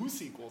like 2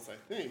 sequels, I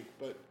think,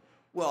 but.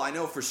 Well, I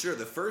know for sure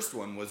the first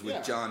one was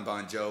with John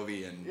Bon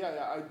Jovi and...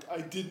 Yeah,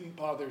 I didn't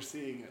bother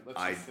seeing it, let's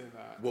just say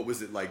that. What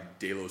was it, like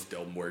De Los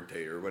Del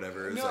Muerte or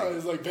whatever? It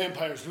was like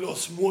Vampires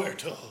Los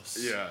Muertos.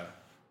 Yeah.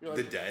 Like,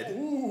 the Dead?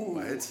 Ooh.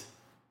 What?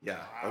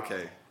 Yeah,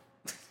 okay.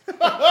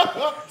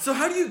 So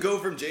how do you go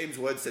from James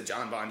Woods to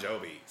John Bon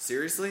Jovi?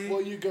 Seriously?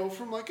 Well, you go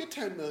from like a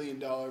 $10 million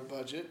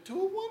budget to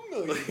a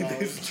 $1 million budget.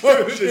 This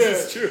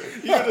is true.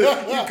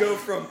 You go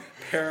from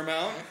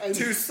Paramount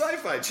to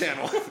Sci-Fi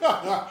Channel.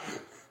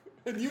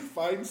 And you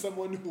find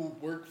someone who will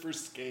work for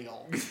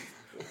scale.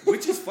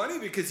 Which is funny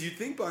because you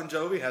think Bon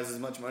Jovi has as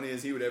much money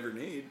as he would ever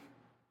need.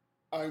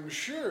 I'm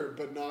sure,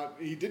 but not.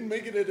 He didn't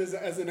make it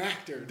as an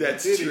actor.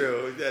 That's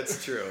true.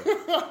 That's true.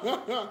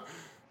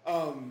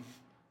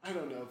 I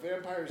don't know.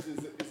 Vampires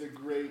is a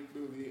great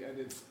movie,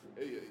 and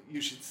you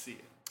should see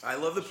it. I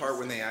love the part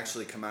when they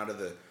actually come out of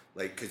the,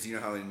 like, because you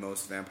know how in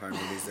most vampire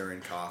movies they're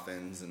in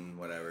coffins and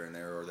whatever, and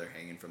they're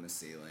hanging from the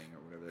ceiling or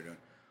whatever they're doing.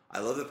 I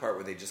love the part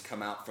where they just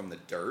come out from the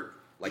dirt,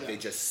 like they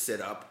just sit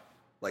up,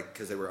 like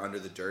because they were under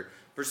the dirt.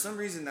 For some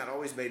reason, that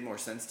always made more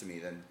sense to me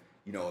than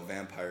a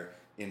vampire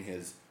in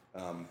his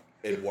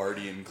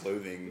Edwardian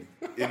clothing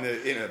in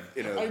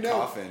a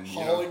coffin,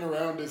 hauling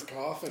around his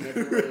coffin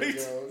everywhere he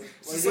goes.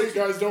 Like, hey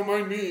guys, don't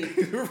mind me.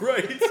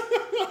 Right?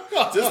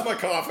 Just my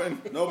coffin,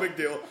 no big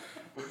deal.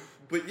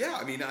 But yeah,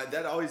 I mean,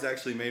 that always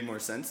actually made more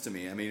sense to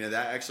me. I mean,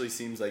 that actually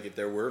seems like if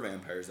there were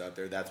vampires out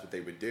there, that's what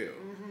they would do,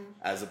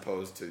 as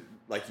opposed to,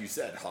 like you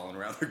said, hauling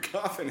around their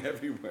coffin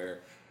everywhere.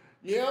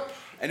 Yep.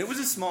 And it was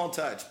a small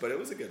touch, but it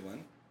was a good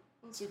one.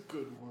 That's a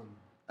good one.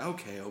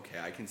 Okay,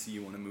 I can see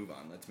you want to move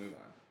on. Let's move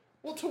on.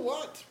 Well, to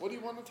what? What do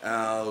you want to talk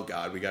about? Oh,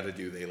 God, we got to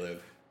do They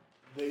Live.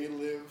 They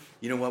Live.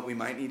 You know what? We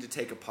might need to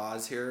take a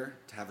pause here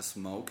to have a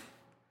smoke,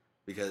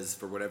 because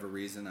for whatever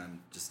reason, I'm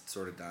just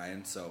sort of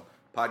dying. So,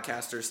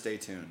 podcasters, stay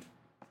tuned.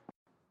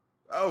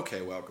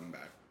 Okay, welcome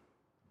back.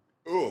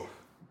 Oh,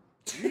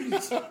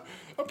 jeez.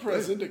 A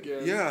present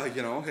again. Yeah,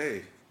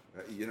 hey,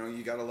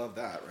 you got to love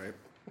that, right?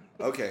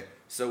 Okay,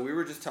 so we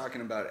were just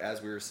talking about,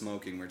 as we were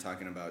smoking, we were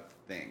talking about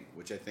Thing,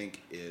 which I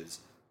think is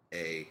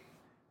a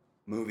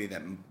movie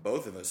that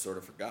both of us sort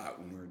of forgot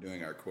when we were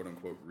doing our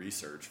quote-unquote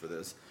research for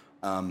this.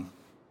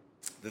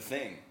 The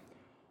Thing.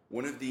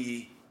 One of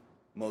the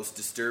most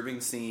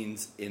disturbing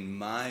scenes in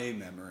my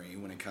memory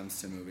when it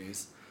comes to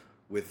movies,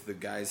 with the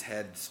guy's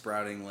head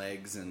sprouting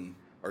legs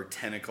or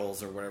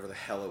tentacles or whatever the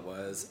hell it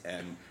was,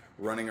 and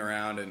running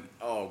around, and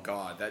oh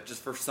God, that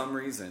just for some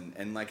reason,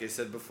 and like I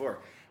said before,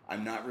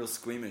 I'm not real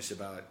squeamish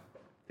about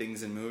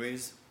things in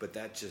movies, but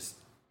that just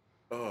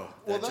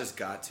just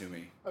got to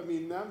me. I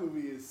mean, that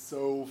movie is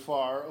so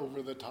far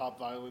over the top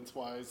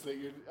violence-wise that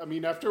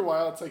after a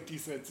while, it's like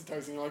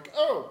desensitizing. You're like,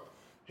 oh,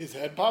 his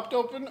head popped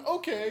open?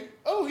 Okay.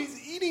 Oh,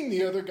 he's eating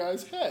the other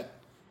guy's head.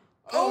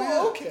 Oh,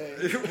 yeah. Okay.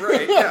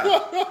 Right,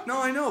 yeah. No,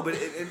 I know, but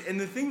and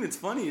the thing that's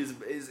funny is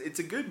it's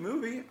a good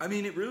movie. I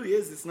mean, it really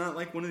is. It's not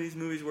like one of these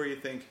movies where you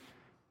think,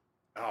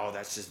 oh,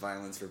 that's just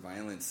violence for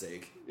violence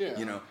sake.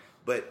 Yeah.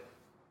 But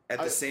at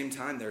the same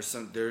time, there's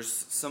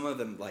some of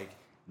the like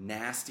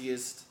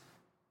nastiest,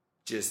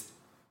 just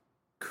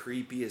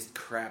creepiest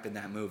crap in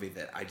that movie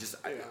that I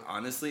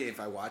honestly, if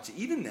I watch it,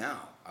 even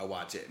now, I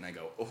watch it and I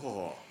go,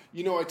 oh.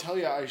 I tell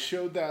you, I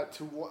showed that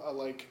to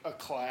a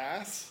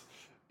class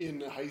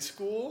in high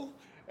school,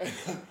 And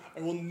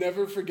I will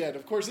never forget.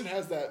 Of course, it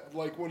has that,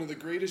 like, one of the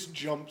greatest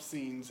jump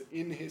scenes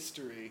in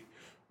history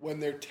when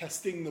they're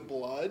testing the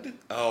blood.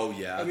 Oh,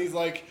 yeah. And he's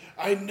like,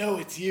 I know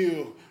it's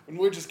you, and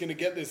we're just going to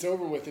get this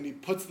over with. And he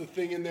puts the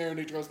thing in there, and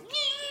he goes,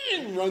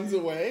 and runs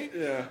away.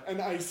 Yeah.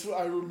 And I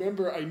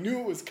remember, I knew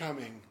it was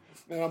coming.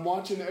 And I'm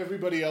watching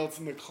everybody else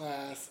in the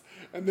class,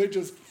 and they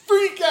just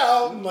freak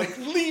out and, like,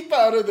 leap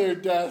out of their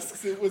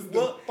desks. It was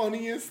the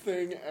funniest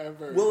thing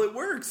ever. Well, it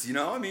works, you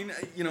know? I mean,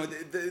 you know,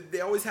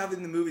 they always have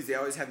in the movies, they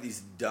always have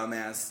these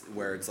dumbass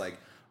where it's like,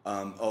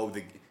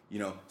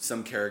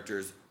 some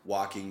characters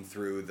walking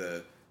through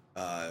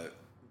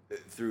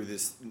through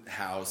this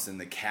house and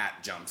the cat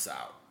jumps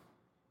out.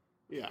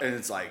 Yeah. And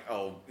it's like,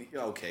 oh,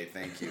 okay,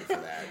 thank you for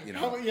that. You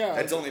know, yeah.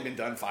 That's only been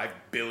done 5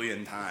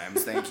 billion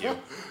times. Thank you.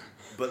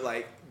 But,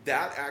 like,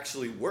 that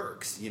actually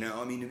works, you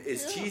know? I mean,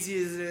 as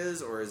cheesy as it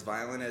is, or as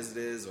violent as it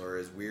is, or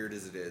as weird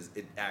as it is,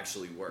 it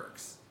actually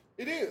works.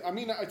 It is. I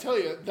mean, I tell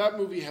you, that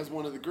movie has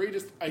one of the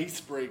greatest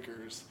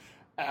icebreakers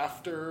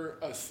after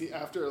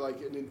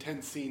like an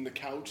intense scene, the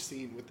couch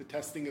scene with the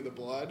testing of the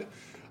blood.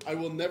 I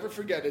will never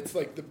forget. It's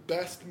like the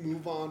best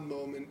move-on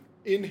moment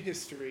in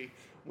history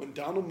when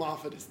Donald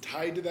Moffat is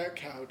tied to that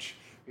couch.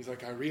 He's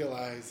like, I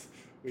realize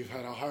we've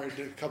had a hard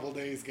couple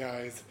days,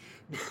 guys.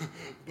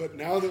 But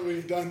now that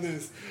we've done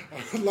this,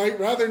 I would like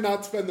rather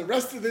not spend the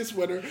rest of this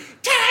winter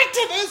tied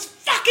to this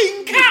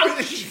fucking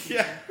couch.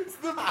 Yeah. It's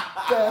the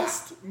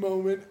best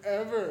moment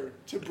ever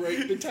to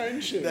break the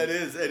tension. It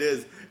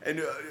is.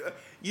 And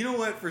you know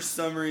what? For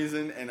some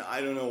reason, and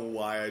I don't know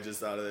why I just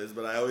thought of this,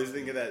 but I always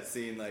think of that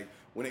scene, like,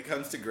 when it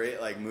comes to great,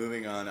 like,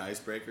 moving on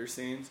icebreaker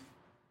scenes,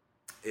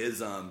 is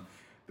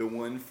the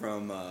one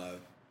from,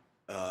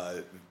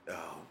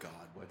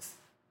 what's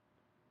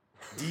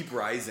Deep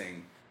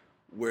Rising,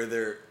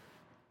 where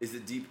it's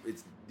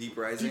Deep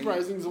Rising? Deep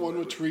Rising's the one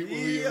with Treat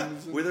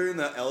Williams. Yeah, where they're in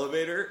the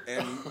elevator,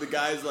 and the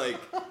guy's like,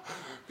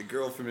 the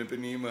girl from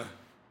Ipanema,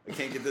 I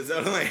can't get this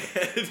out of my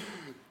head.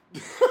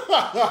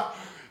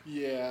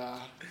 Yeah,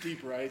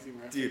 Deep Rising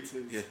references.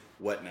 Yeah.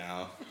 What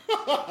now?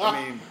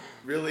 I mean,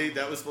 really,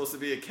 that was supposed to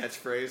be a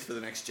catchphrase for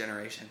the next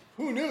generation.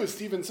 Who knew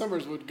Stephen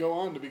Sommers would go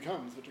on to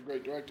become such a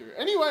great director?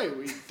 Anyway,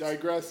 we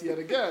digress yet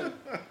again.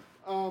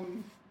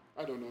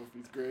 I don't know if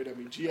he's great. I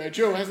mean, G.I.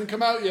 Joe hasn't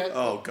come out yet.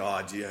 Oh,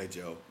 God, G.I.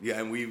 Joe. Yeah,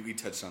 and we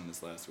touched on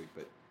this last week,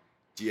 but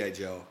G.I.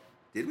 Joe.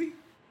 Did we?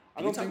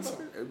 I don't think so.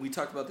 We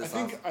talked about this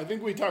I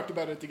think we talked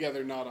about it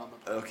together, not on the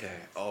podcast. Okay.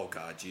 Oh,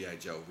 God, G.I.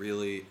 Joe.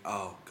 Really?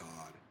 Oh, God.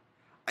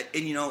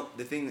 And, you know,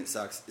 the thing that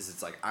sucks is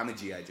it's like, I'm a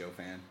G.I. Joe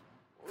fan.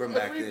 From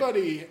back then.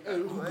 Everybody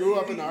who grew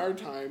up in our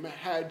time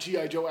had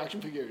G.I. Joe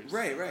action figures.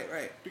 Right.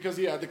 Because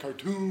he had the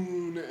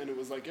cartoon, and it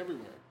was, like,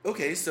 everywhere.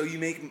 Okay, so you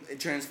make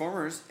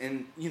Transformers,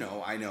 and, you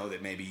know, I know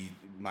that maybe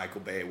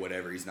Michael Bay,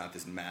 whatever, he's not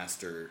this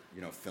master,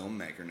 you know,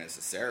 filmmaker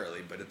necessarily,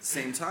 but at the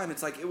same time,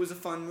 it's like, it was a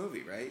fun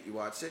movie, right? You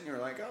watched it, and you're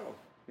like, oh,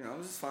 you know,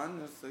 this is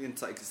fun,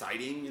 it's like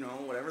exciting, you know,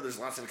 whatever, there's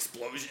lots of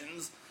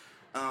explosions.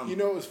 You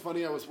know, it was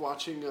funny, I was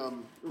watching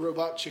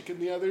Robot Chicken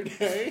the other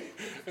day,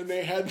 and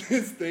they had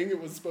this thing, it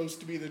was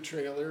supposed to be the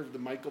trailer of the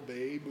Michael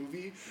Bay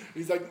movie.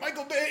 He's like,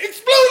 Michael Bay,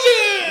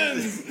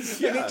 explosions!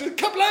 Yeah. And it just,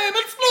 kablam,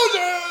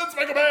 explosions!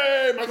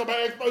 Michael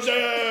Bay,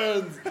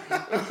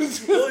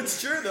 explosions! Well,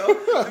 it's true, though.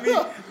 I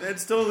mean,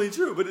 that's totally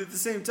true, but at the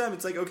same time,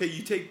 it's like, okay,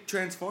 you take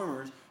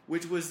Transformers,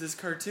 which was this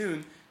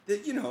cartoon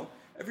that, you know,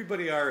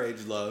 everybody our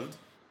age loved,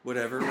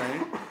 whatever,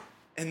 right?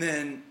 And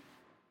then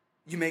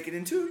you make it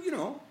into, you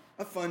know,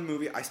 a fun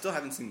movie. I still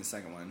haven't seen the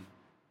second one,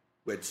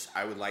 which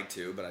I would like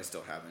to, but I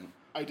still haven't.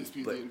 I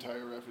dispute the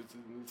entire references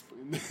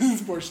in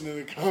this portion of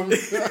the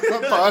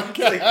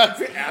podcast.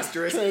 Like,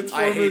 asterisk,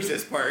 I hate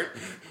this part.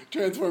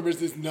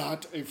 Transformers is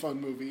not a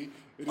fun movie.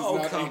 It is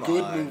not a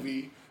good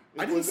movie.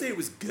 I didn't say it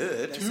was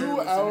good.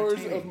 2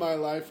 hours of my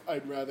life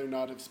I'd rather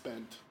not have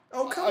spent.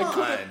 Oh, come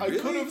on. I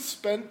could have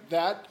spent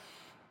that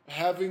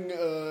having...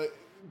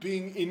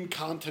 being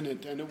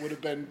incontinent, and it would have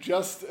been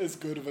just as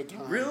good of a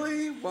time.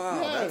 Really?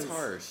 Wow,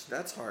 yes.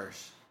 That's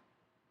harsh.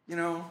 You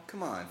know,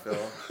 come on, Phil.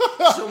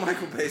 Show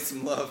Michael Bay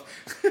some love.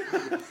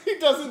 He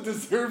doesn't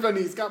deserve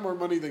any. He's got more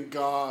money than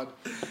God.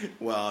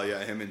 Well,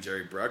 yeah, him and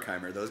Jerry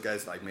Bruckheimer, those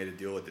guys like made a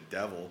deal with the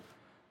devil,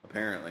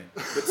 apparently.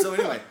 But so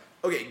anyway,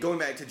 okay, going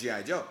back to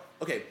G.I. Joe.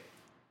 Okay,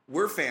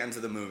 we're fans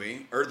of the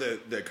movie, or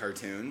the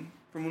cartoon,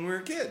 from when we were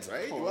kids,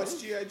 right? You watch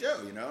G.I.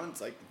 Joe, you know, and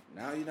it's like,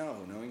 now you know,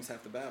 knowing's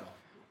half the battle.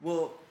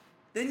 Well,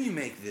 then you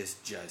make this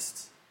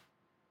just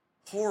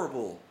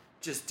horrible,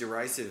 just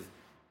derisive,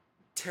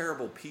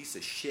 terrible piece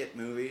of shit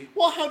movie.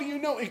 Well, how do you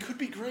know? It could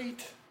be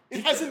great.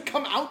 It hasn't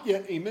come out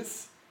yet,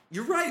 Amos.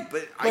 You're right,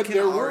 but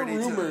there were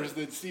rumors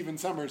that Stephen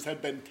Sommers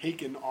had been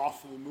taken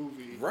off the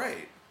movie.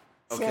 Right.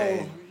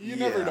 Okay. So, you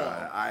never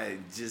know.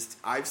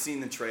 I've seen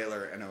the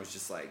trailer, and I was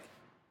just like,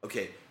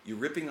 okay, you're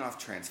ripping off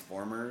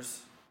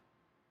Transformers.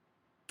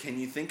 Can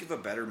you think of a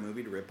better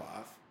movie to rip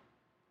off?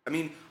 I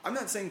mean, I'm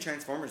not saying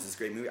Transformers is a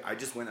great movie. I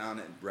just went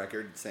on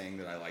record saying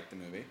that I liked the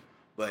movie.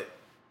 But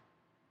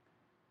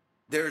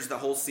there's the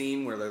whole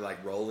scene where they're,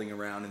 like, rolling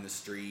around in the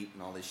street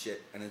and all this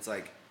shit. And it's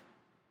like,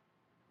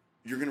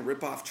 you're going to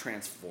rip off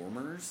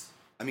Transformers?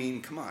 I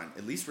mean, come on,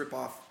 at least rip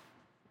off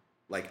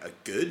like a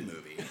good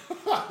movie.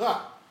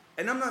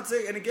 And I'm not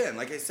saying, and again,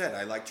 like I said,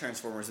 I like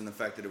Transformers in the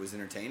fact that it was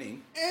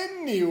entertaining.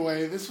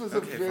 Anyway, this was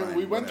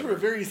we went through a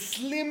very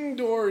slim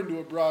door into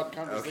a broad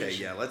conversation. Okay,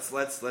 yeah, let's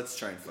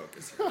try and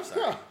focus here.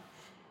 Sorry.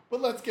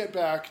 But let's get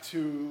back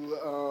to,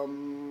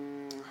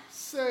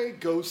 say,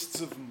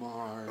 Ghosts of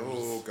Mars.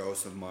 Oh,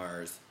 Ghosts of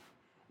Mars.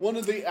 One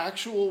of the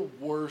actual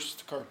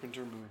worst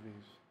Carpenter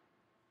movies.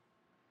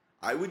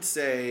 I would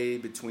say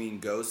between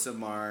Ghosts of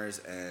Mars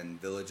and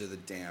Village of the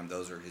Damned,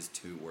 those are his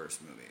two worst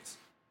movies.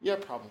 Yeah,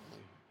 probably.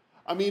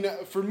 I mean,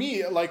 for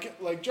me,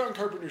 like John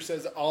Carpenter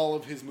says, all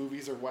of his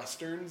movies are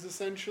westerns,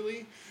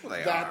 essentially. Well,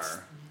 they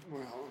are.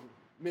 Well,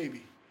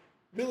 maybe.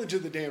 Village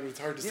of the Damned, it's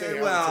hard to say.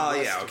 Well,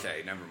 yeah,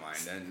 okay, never mind.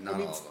 And not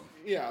all of them.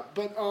 Yeah,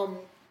 but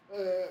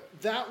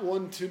that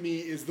one to me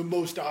is the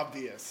most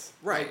obvious.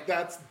 Right. Like,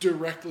 that's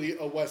directly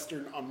a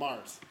western on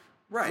Mars.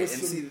 Right, and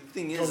see, the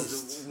thing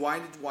is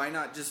why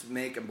not just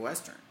make a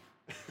western?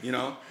 You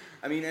know?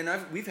 I mean, and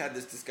we've had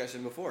this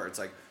discussion before. It's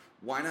like,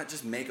 why not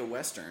just make a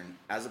western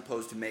as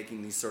opposed to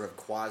making these sort of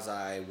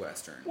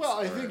quasi-westerns? Well,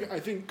 I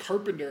think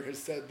Carpenter has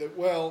said that,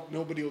 well,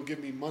 nobody will give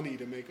me money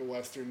to make a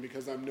western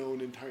because I'm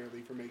known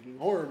entirely for making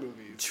horror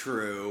movies.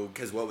 True,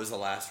 because what was the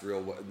last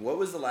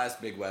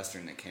big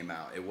western that came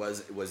out? Was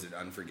it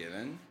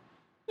Unforgiven?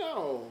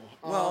 No.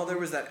 Well, there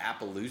was that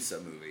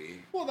Appaloosa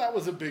movie. Well, that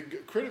was a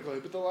big critical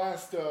hit, but the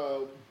last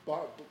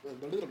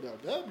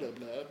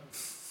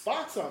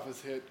box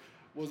office hit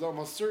was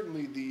almost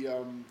certainly the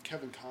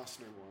Kevin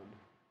Costner one.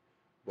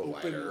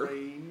 Open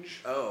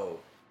Range. Oh.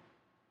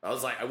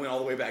 I went all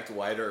the way back to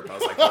Wide Earp. I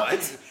was like,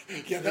 what?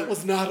 Yeah, that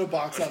was not a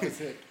box office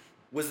hit.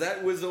 Was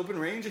Open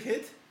Range a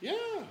hit? Yeah.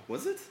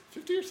 Was it?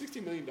 $50 or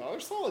 $60 million.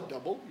 Solid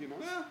double, you know.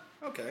 Yeah,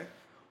 okay.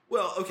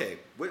 Well, okay.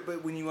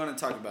 But when you want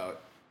to talk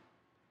about,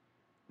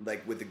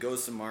 like, with the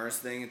Ghosts of Mars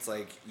thing, it's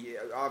like, yeah,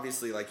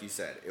 obviously, like you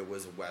said, it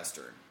was a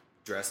Western.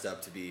 Dressed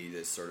up to be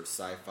this sort of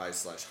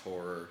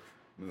sci-fi/horror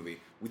movie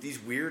with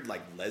these weird,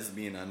 like,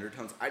 lesbian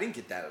undertones. I didn't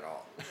get that at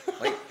all.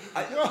 Like,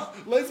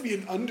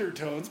 lesbian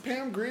undertones.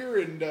 Pam Grier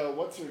and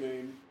what's her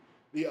name,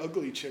 the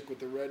ugly chick with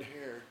the red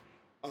hair.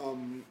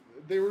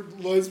 They were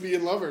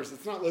lesbian lovers.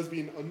 It's not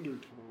lesbian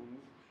undertones.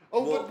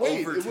 Oh, well, but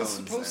wait, it was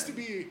supposed to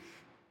be.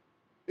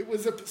 It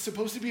was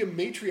supposed to be a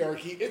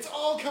matriarchy. It's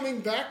all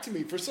coming back to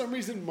me. For some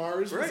reason,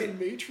 Mars was a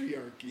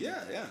matriarchy.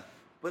 Yeah.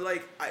 But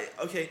like,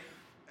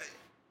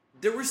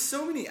 there were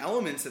so many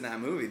elements in that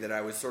movie that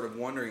I was sort of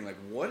wondering, like,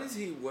 where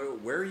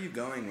are you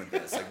going with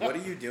this? Like, what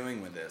are you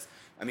doing with this?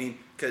 I mean,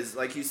 because,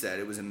 like you said,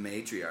 it was a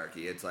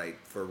matriarchy. It's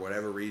like, for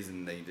whatever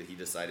reason, he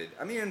decided,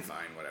 I mean,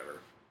 fine, whatever.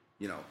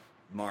 You know,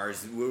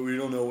 Mars, we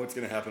don't know what's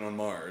going to happen on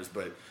Mars.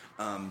 But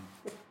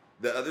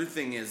the other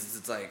thing is,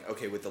 it's like,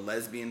 okay, with the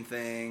lesbian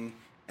thing,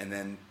 and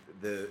then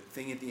the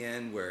thing at the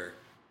end where,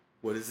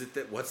 what's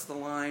the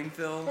line,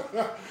 Phil?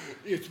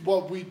 It's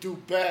what we do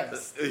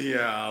best.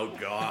 Yeah, oh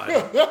God.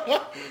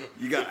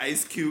 You got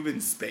Ice Cube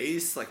in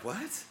space? Like,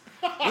 what?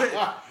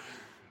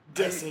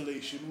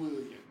 Desolation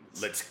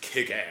Williams. Let's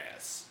kick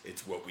ass.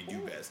 It's what we do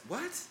best.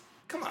 What?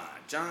 Come on,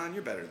 John,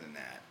 you're better than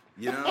that.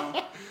 You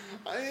know?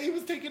 He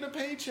was taking a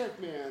paycheck,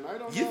 man. I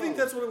don't know. You think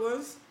that's what it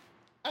was?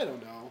 I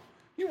don't know.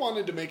 He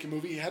wanted to make a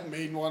movie. He hadn't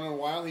made one in a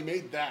while. He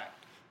made that.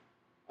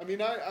 I mean,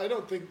 I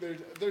don't think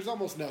there's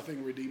almost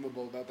nothing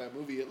redeemable about that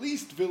movie. At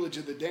least Village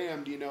of the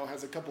Damned, you know,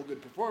 has a couple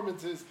good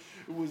performances.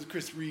 It was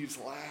Chris Reeve's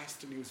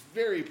last, and he was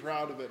very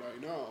proud of it, I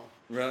know.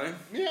 Really?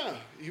 Yeah,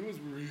 he was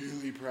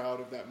really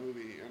proud of that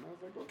movie. And I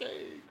was like,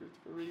 okay,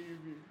 Christopher Reeve,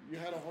 you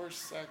had a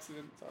horse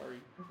accident, sorry.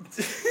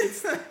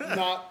 It's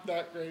not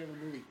that great of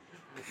a movie.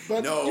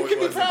 But no, you can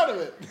be proud of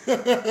it.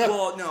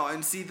 Well, no,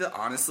 and see,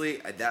 honestly,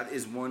 that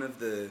is one of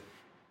the...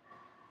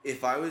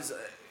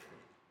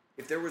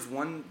 If there was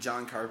one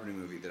John Carpenter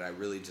movie that I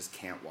really just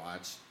can't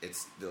watch,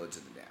 it's Village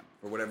of the Damned.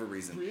 For whatever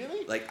reason.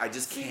 Really? Like, I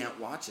just can't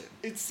watch it.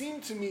 It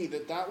seemed to me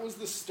that was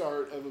the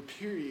start of a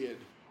period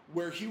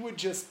where he would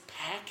just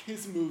pack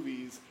his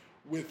movies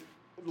with,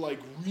 like,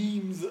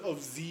 reams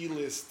of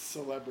Z-list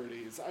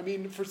celebrities. I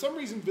mean, for some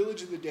reason,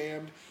 Village of the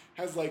Damned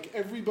has, like,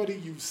 everybody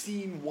you've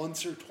seen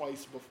once or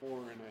twice before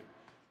in it.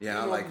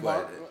 Yeah, you know, like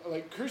what?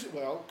 Like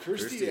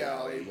Kirstie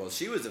Alley. Well,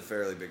 she was a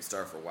fairly big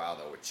star for a while,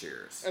 though, with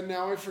Cheers. And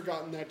now I've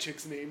forgotten that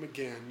chick's name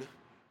again.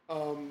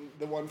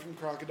 The one from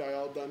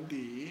Crocodile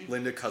Dundee.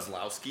 Linda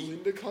Kozlowski,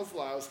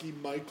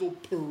 Michael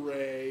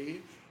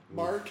Pare,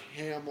 Mark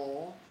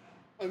Hamill.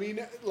 I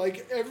mean,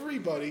 like,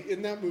 everybody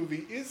in that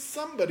movie is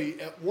somebody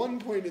at one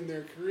point in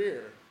their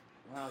career.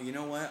 Wow, you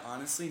know what?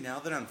 Honestly, now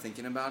that I'm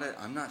thinking about it,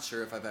 I'm not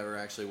sure if I've ever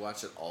actually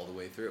watched it all the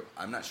way through.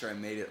 I'm not sure I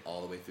made it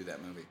all the way through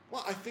that movie.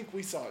 Well, I think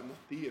we saw it in the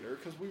theater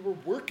because we were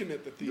working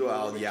at the theater.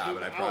 Well, yeah,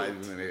 but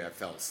maybe I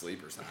fell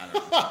asleep or something. I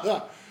don't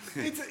know.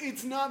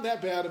 It's not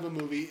that bad of a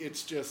movie.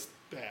 It's just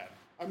bad.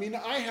 I mean,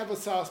 I have a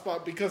soft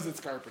spot because it's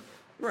Carpenter.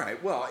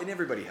 Right. Well, and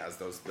everybody has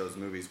those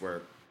movies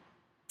where,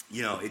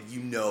 you know,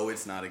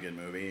 it's not a good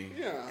movie.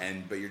 Yeah.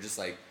 But you're just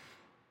like,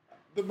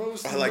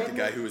 I like the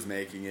guy who was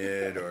making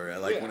it, or I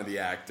like one of the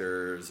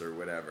actors, or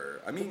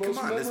whatever. I mean, come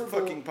on, this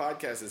fucking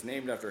podcast is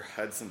named after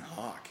Hudson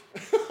Hawk.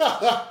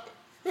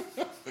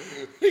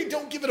 Hey,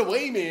 don't give it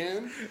away,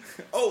 man.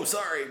 Oh,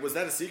 sorry. Was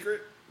that a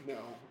secret?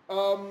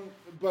 No.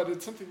 But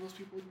it's something most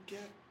people wouldn't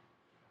get.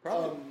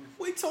 Probably.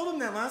 We told him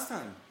that last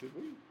time. Did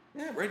we?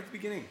 Yeah, right at the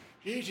beginning.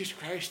 Jesus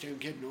Christ, I'm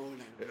getting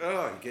old. Oh,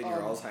 you're getting your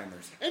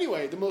Alzheimer's.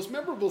 Anyway, the most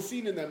memorable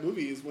scene in that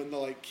movie is when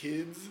the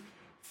kids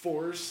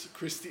force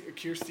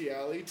Kirstie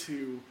Alley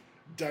to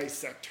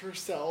dissect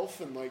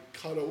herself and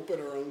cut open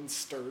her own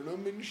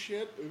sternum and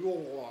shit.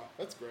 Ugh,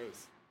 that's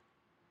gross.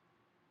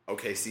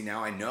 Okay, see,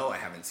 now I know I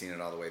haven't seen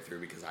it all the way through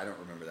because I don't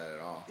remember that at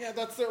all. Yeah,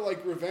 that's their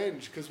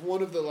revenge, because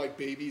one of the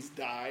babies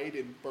died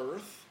in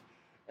birth,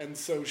 and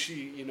so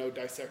she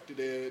dissected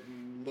it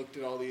and looked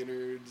at all the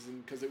innards,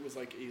 and because it was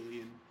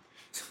alien.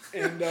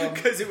 And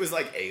because it was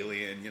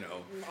alien,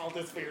 all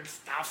this weird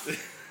stuff.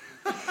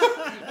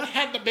 It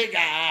had the big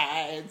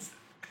eyes.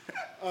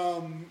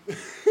 I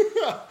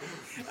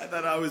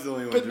thought I was the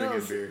only one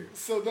drinking beer.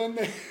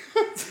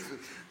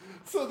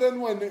 So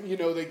then when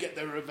they get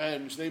their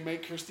revenge, they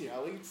make Kirstie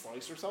Alley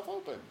slice herself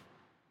open.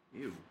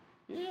 Ew.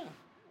 Yeah.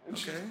 And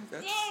okay,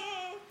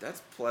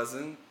 that's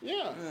pleasant.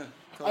 Yeah.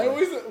 Totally. I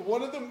always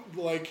one of the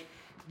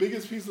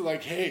biggest pieces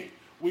hey,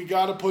 we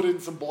got to put in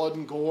some blood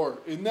and gore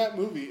in that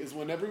movie is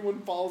when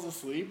everyone falls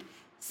asleep,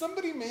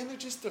 somebody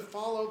manages to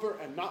fall over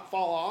and not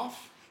fall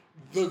off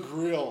the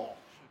grill.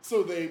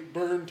 So they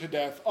burn to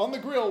death on the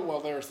grill while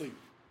they're asleep.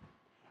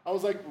 I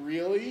was like,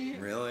 really?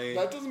 Really?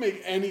 That doesn't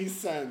make any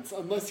sense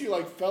unless you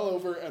fell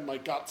over and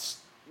got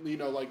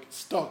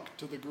stuck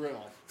to the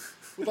grill.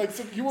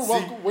 With you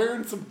were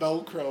wearing some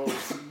Velcro or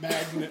some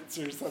magnets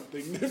or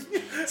something.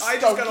 I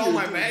just got all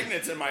my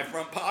magnets in my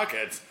front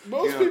pockets.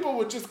 Most people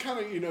would just kind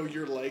of,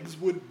 your legs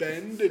would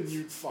bend and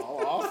you'd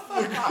fall off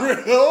the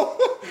grill.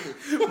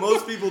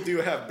 Most people do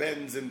have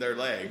bends in their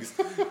legs.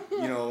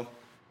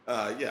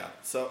 Yeah,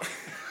 so.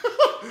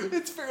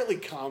 It's fairly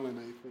common,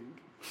 I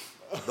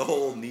think. The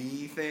whole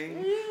knee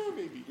thing? Yeah,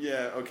 maybe.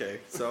 Yeah, okay.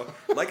 So,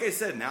 like I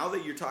said, now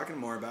that you're talking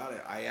more about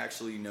it, I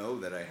actually know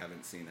that I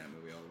haven't seen that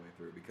movie all the way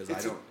through because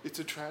It's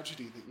a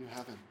tragedy that you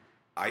haven't.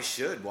 I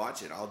should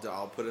watch it.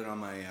 I'll put it on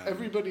my.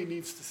 Everybody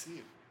needs to see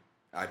it.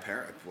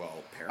 Apparently.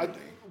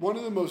 One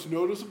of the most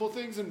noticeable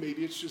things, and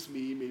maybe it's just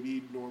me,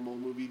 maybe normal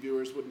movie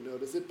viewers wouldn't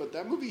notice it, but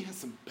that movie has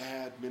some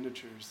bad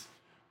miniatures.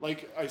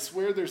 I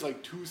swear there's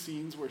 2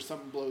 scenes where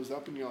something blows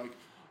up and you're like,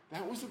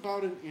 that was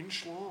about an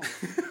inch long.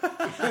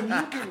 And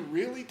you can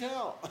really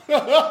tell.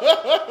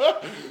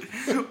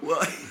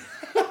 Well,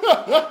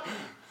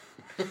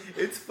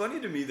 it's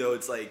funny to me though.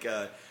 It's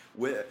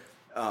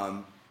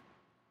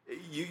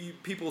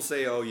people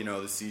say, oh,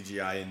 the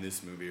CGI in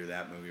this movie or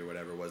that movie or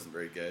whatever wasn't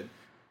very good.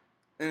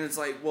 And it's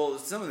well,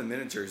 some of the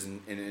miniatures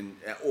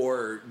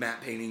or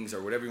matte paintings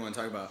or whatever you want to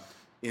talk about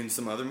in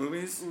some other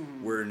movies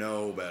were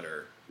no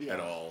better at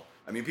all.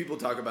 I mean, people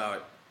talk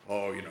about,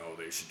 oh,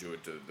 they should do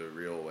it the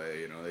real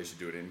way, they should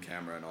do it in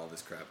camera and all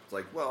this crap.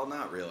 It's well,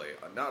 not really.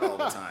 Not all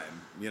the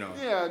time,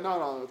 Yeah, not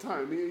all the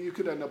time. You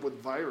could end up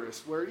with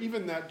Virus, where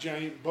even that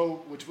giant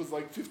boat, which was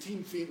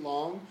 15 feet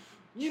long,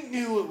 you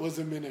knew it was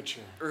a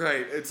miniature.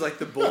 Right. It's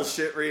the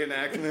bullshit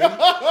reenactment.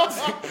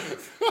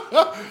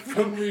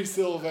 Henry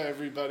Silva,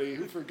 everybody.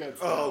 Who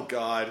forgets that? Oh,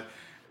 God.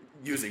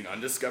 Using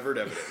undiscovered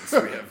evidence.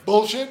 We have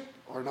bullshit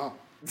or not?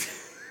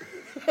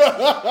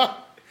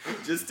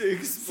 Just to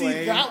explain.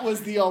 See, that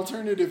was the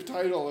alternative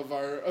title of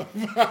our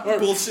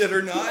bullshit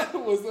or not?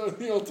 That was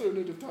the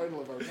alternative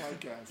title of our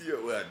podcast. Yeah,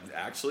 well,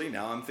 actually,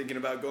 now I'm thinking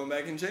about going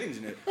back and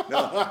changing it.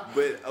 No,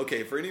 but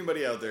okay, for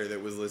anybody out there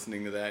that was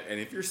listening to that, and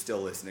if you're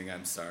still listening,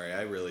 I'm sorry,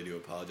 I really do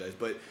apologize.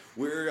 But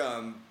we're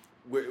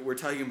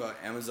talking about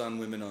Amazon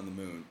Women on the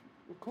Moon,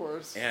 of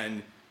course,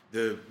 and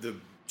the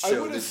show.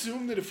 I would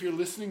assume that if you're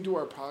listening to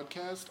our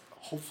podcast,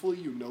 hopefully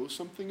you know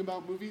something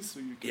about movies, so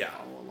you can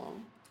follow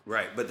along.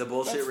 Right, but the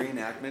bullshit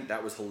reenactment,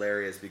 that was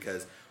hilarious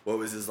because what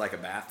was this, a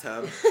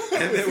bathtub?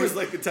 And it was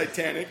the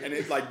Titanic, and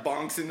it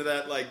bonks into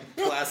that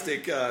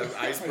plastic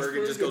iceberg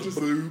and just goes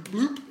bloop,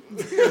 bloop.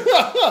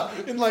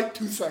 In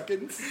 2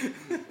 seconds.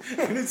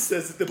 And it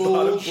says at the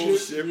bottom,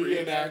 bullshit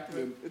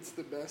reenactment. It's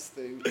the best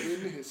thing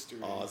in history.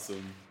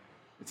 Awesome.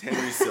 It's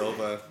Henry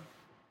Silva.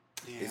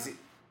 Yeah.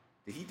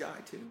 Did he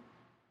die too?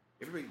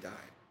 Everybody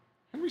died.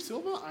 Henry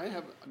Silva? I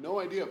have no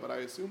idea, but I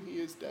assume he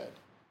is dead.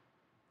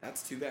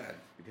 That's too bad,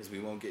 because we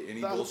won't get any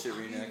bullshit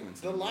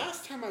reenactments. The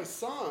last time I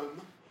saw him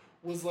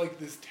was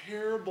this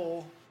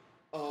terrible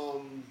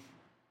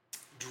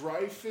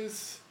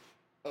Dreyfuss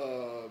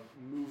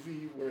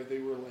movie where they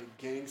were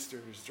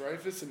gangsters.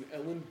 Dreyfuss and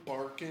Ellen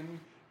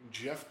Barkin,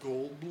 Jeff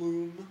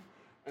Goldblum,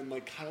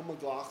 and Kyle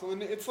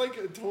MacLachlan. It's a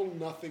total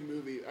nothing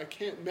movie.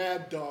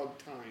 Mad Dog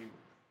Time.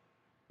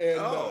 And,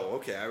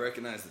 okay, I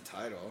recognize the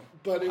title.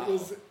 But it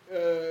was,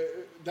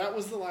 that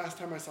was the last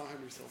time I saw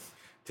Henry Silva.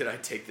 Did I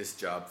take this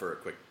job for a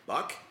quick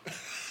buck?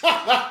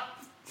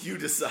 You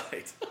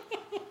decide.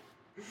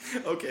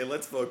 Okay,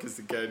 let's focus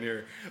again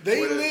here.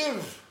 They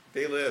live.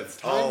 It's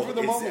time for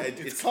the moment.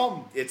 It's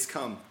come. It's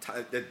come.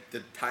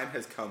 The time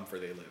has come for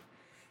they live.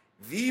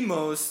 the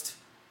most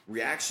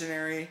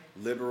reactionary,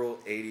 liberal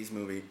 80s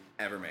movie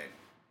ever made.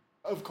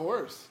 Of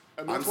course.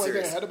 And that's I'm why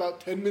serious. they had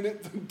about 10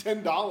 minutes and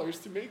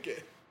 $10 to make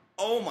it.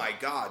 Oh my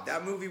God,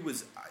 that movie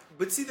was...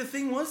 But see, the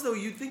thing was, though,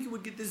 you'd think it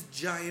would get this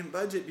giant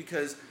budget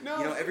because,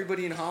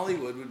 everybody in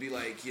Hollywood would be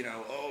like,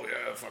 oh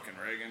yeah, fucking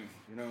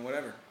Reagan,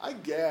 whatever. I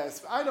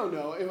guess. I don't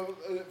know.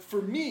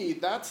 For me,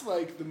 that's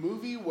like the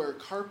movie where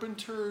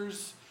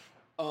Carpenter's,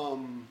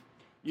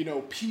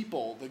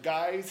 people, the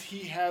guys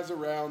he has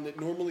around that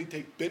normally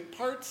take bit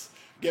parts,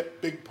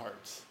 get big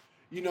parts.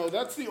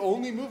 That's the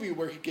only movie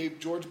where he gave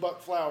George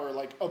Buck Flower,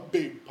 like, a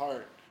big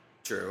part.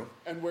 True.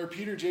 And where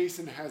Peter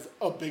Jason has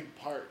a big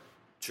part.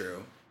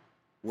 True.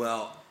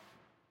 Well...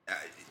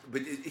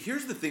 but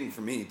here's the thing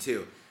for me,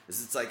 too,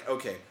 is it's like,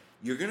 okay,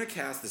 you're going to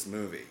cast this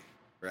movie,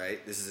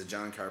 right? This is a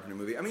John Carpenter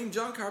movie. I mean,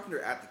 John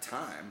Carpenter at the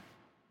time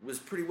was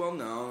pretty well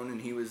known, and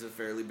he was a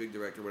fairly big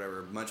director,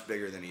 whatever, much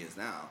bigger than he is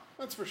now.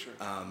 That's for sure.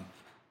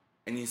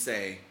 And you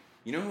say,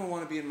 you know who I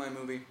want to be in my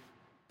movie?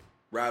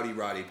 Rowdy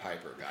Roddy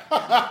Piper,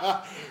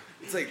 goddammit.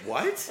 It's like,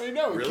 what? I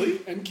know.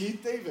 Really? And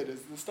Keith David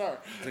is the star.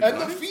 Like, and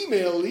what? the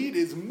female lead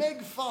is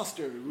Meg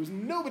Foster, who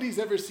nobody's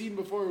ever seen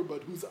before,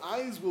 but whose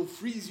eyes will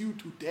freeze you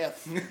to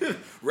death.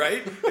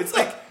 Right? It's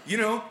like,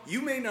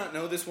 you may not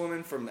know this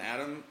woman from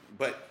Adam,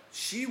 but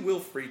she will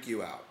freak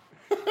you out.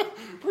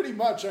 Pretty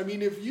much. I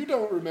mean, if you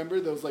don't remember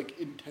those, like,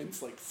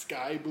 intense, like,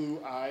 sky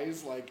blue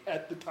eyes, like,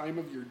 at the time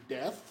of your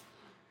death.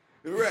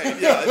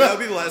 Right, yeah, that would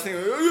be the last thing.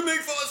 You Meg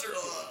Foster!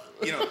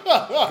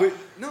 But,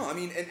 no, I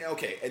mean,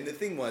 and the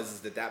thing was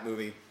is that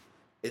movie,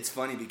 it's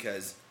funny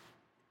because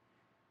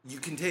you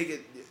can take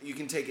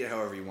it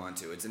however you want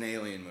to. It's an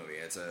alien movie.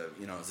 It's a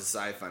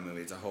sci-fi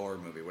movie. It's a horror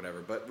movie,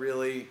 whatever. But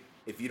really,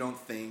 if you don't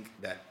think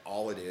that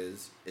all it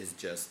is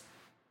just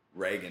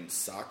Reagan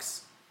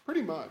sucks,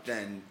 pretty much,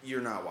 then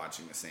you're not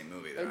watching the same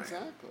movie that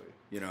exactly.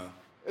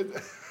 And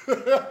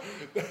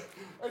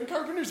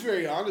Carpenter's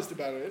very honest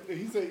about it.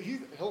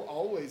 He'll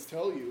always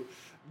tell you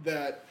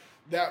that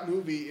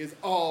movie is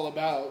all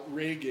about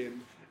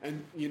Reagan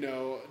and,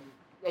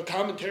 a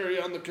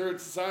commentary on the current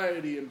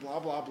society and blah,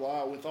 blah,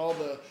 blah, with all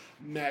the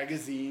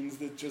magazines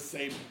that just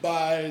say,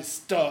 buy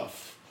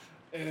stuff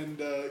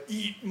and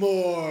eat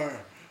more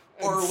and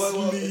or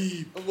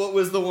sleep. What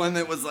was the one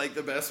that was, like,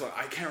 the best one?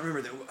 I can't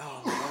remember.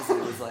 What was it?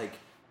 It was, like...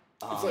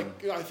 it's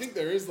like, I think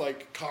there is,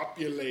 like,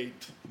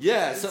 copulate.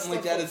 Yeah, something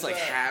like that. It's like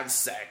have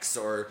sex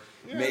or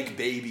make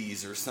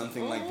babies or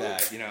something like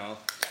that,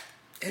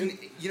 And,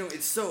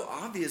 it's so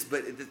obvious,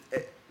 but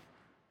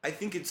I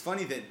think it's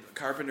funny that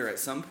Carpenter at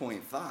some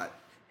point thought,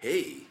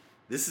 hey,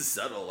 this is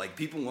subtle. Like,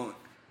 people won't,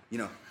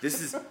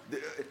 this is,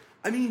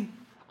 I mean...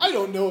 I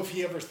don't know if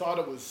he ever thought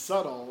it was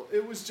subtle.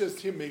 It was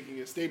just him making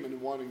a statement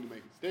and wanting to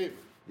make a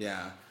statement.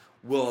 Yeah.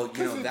 Well,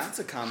 that's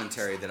a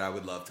commentary that I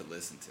would love to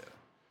listen to.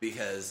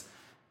 Because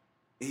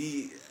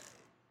I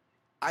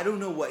don't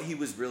know what he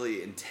was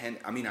really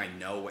I mean, I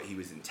know what he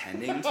was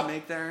intending to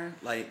make there.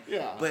 Like,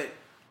 yeah. But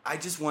I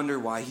just wonder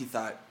why he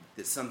thought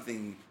that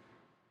something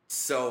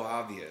so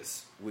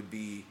obvious would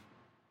be...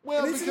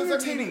 Well, it's because an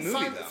entertaining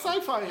movie, though.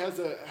 Sci-fi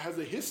has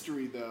a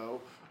history,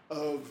 though,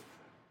 of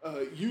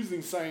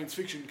using science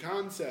fiction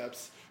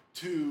concepts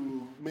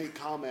to make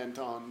comment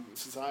on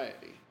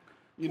society.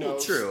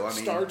 True. I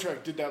mean, Star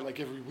Trek did that like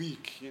every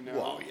week.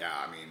 Well, yeah.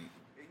 I mean,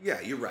 yeah,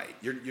 you're right.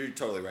 You're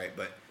totally right.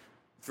 But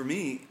for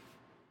me,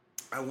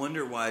 I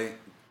wonder why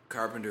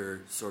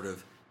Carpenter sort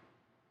of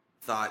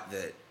thought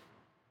that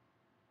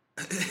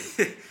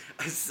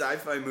a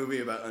sci-fi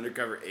movie about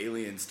undercover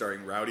aliens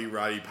starring Rowdy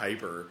Roddy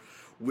Piper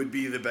would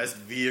be the best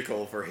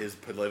vehicle for his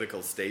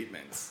political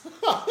statements.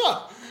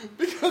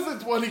 Because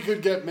it's what he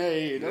could get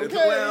made, okay?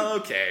 Well,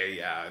 okay,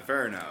 yeah,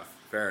 fair enough.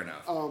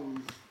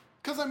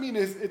 Because, I mean,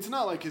 it's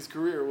not like his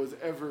career was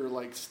ever,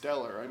 like,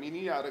 stellar. I mean,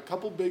 he had a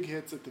couple big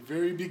hits at the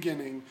very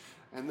beginning,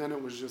 and then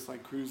it was just,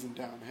 like, cruising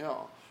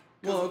downhill.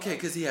 Well, okay,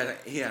 because he had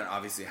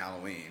obviously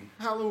Halloween.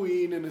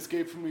 Halloween and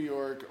Escape from New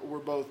York were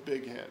both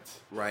big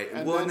hits. Right.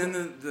 And then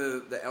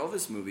the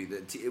Elvis movie,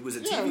 it was a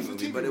TV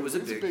movie, but it was a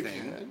big thing,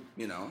 hit.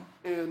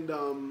 And,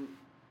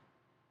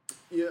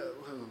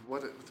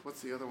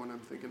 what's the other one I'm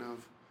thinking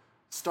of?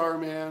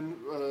 Starman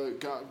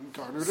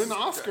garnered an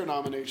Oscar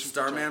nomination.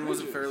 Starman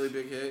was a fairly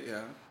big hit,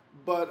 yeah.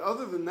 But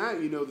other than that,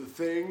 The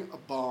Thing, a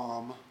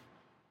bomb.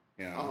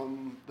 Yeah.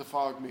 The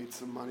Fog made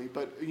some money,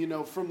 but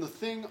from The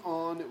Thing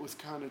on, it was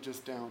kind of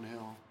just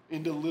downhill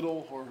into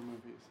little horror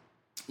movies.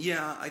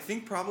 Yeah, I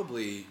think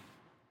probably,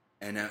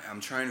 and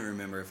I'm trying to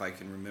remember if I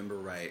can remember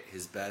right,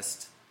 his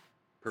best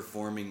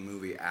performing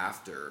movie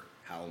after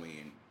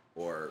Halloween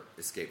or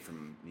Escape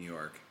from New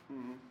York.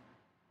 Mm-hmm.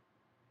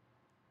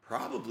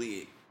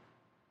 Probably,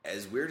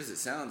 as weird as it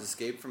sounds,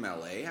 Escape from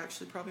LA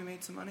actually probably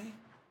made some money.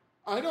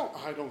 I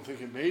don't think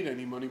it made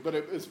any money, but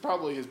it's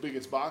probably his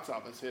biggest box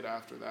office hit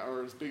after that,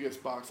 or his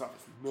biggest box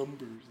office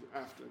numbers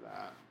after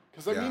that.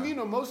 Because, I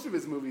mean, most of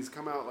his movies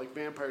come out, like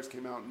Vampires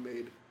came out and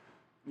made,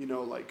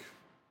 like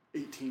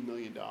 $18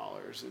 million.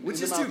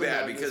 Which is too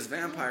bad, because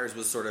Vampires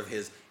was sort of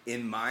his,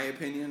 in my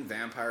opinion,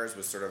 Vampires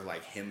was sort of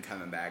like him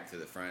coming back to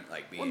the front,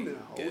 like being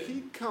good.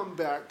 He'd come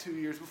back 2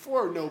 years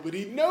before.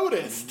 Nobody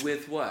noticed.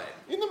 With what?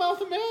 In the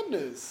Mouth of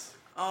Madness.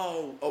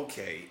 Oh,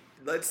 okay.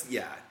 Let's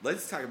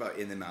talk about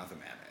In the Mouth of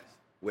Madness,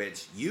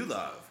 which you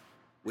love,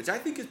 which I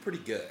think is pretty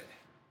good.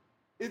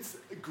 It's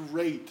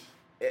great.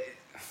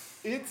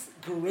 It's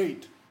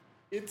great.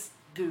 It's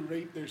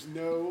great. There's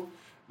no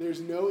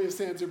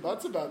ifs, ands, or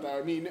buts about that.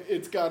 I mean,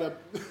 it's got a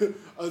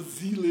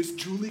zealous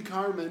Julie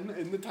Carmen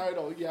in the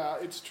title. Yeah,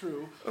 it's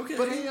true. Okay.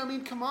 But hey, I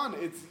mean, come on.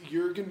 It's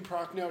Jurgen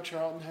Prochnow,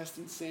 Charlton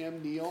Heston,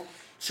 Sam Neill.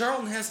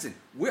 Charlton Heston.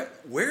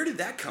 Where did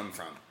that come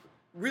from?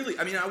 Really?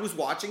 I mean, I was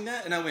watching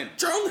that and I went,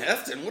 Charlton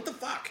Heston, what the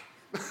fuck?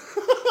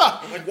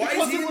 I'm like, why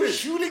is he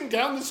shooting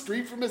down the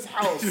street from his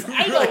house?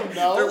 I don't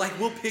know. They're like,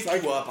 we'll pick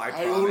you up, I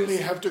promise. I only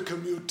have to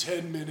commute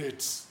 10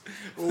 minutes.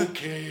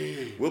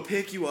 Okay. We'll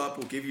pick you up.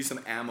 We'll give you some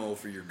ammo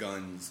for your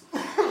guns.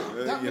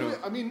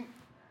 I mean,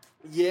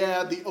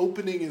 yeah, the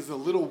opening is a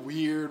little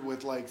weird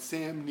with like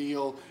Sam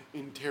Neill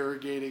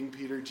interrogating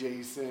Peter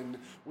Jason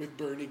with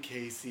Bernie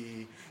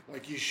Casey.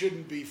 Like, you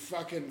shouldn't be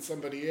fucking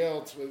somebody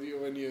else with you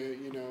when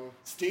you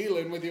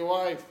stealing with your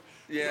wife.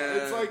 Yeah.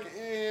 It's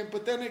like,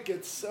 but then it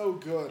gets so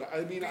good. I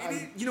mean,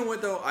 you know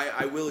what, though?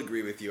 I will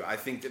agree with you. I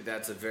think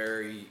that's a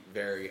very,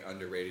 very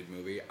underrated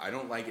movie. I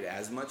don't like it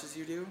as much as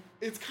you do.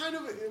 It's kind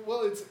of,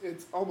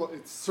 it's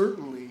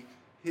certainly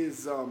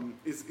his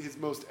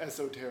most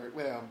esoteric.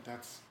 Well, I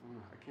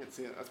can't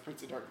say it. That's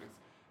Prince of Darkness.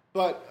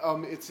 But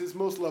it's his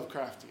most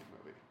Lovecraftian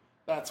movie.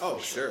 That's for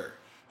sure.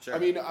 Sure. I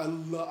mean, I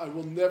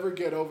will never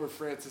get over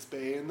Frances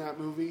Bay in that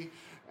movie.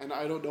 And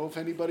I don't know if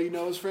anybody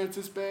knows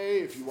Frances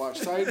Bay. If you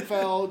watch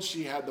Seinfeld,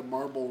 she had the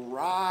marble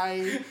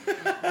rye.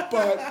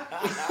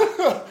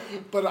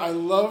 But I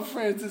love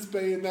Frances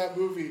Bay in that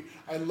movie.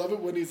 I love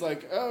it when he's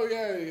like, oh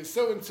yeah,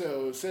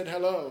 so-and-so said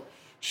hello.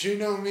 She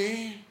know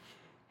me?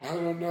 I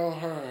don't know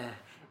her.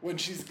 When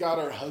she's got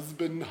her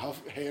husband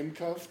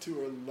handcuffed to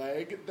her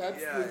leg.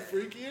 That's the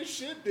freakiest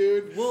shit,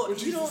 dude. Well, when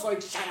she's just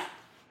like, shut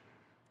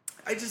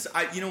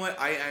up. You know what?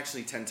 I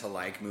actually tend to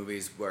like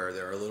movies where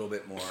they're a little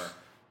bit more...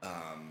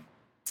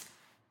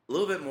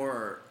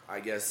 I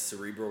guess,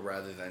 cerebral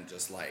rather than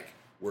just like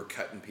we're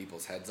cutting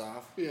people's heads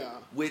off. Yeah.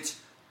 Which,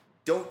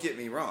 don't get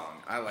me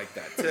wrong, I like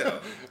that too.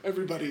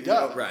 Everybody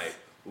does. Right.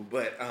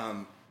 But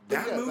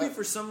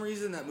for some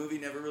reason, that movie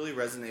never really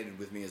resonated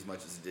with me as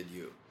much as it did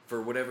you.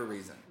 For whatever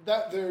reason.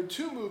 There are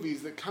two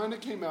movies that kind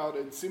of came out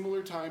in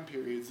similar time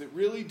periods that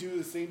really do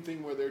the same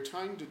thing, where they're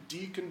trying to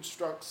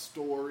deconstruct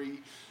story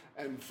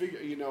and figure,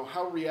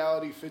 how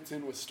reality fits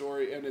in with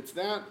story. And it's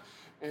that...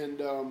 And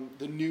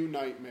The New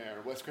Nightmare,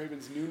 Wes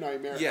Craven's New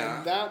Nightmare. Yeah.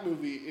 And that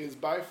movie is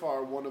by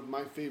far one of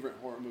my favorite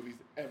horror movies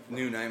ever.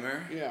 New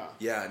Nightmare? Yeah.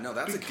 Yeah, no,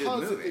 that's a good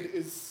movie. Because it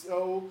is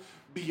so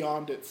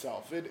beyond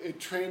itself. It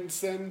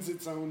transcends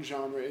its own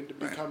genre into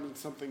becoming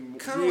something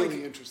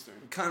really interesting.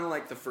 Kind of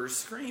like the first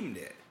Scream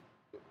did.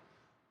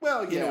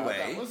 Well, yeah, in a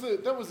way.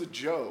 That was a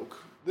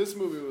joke. This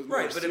movie was more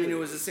right, but serious. I mean, it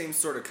was the same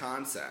sort of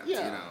concept.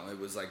 Yeah.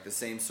 It was like the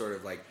same sort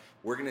of like,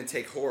 we're going to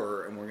take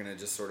horror and we're going to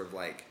just sort of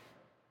like...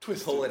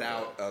 pull it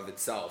out of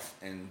itself,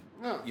 and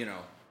But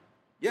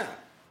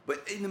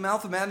In the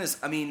Mouth of Madness,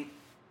 I mean,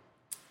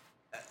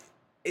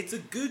 it's a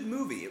good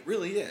movie. It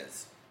really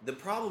is. The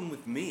problem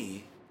with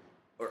me,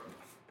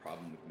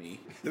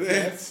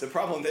 yes.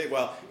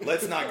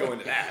 let's not go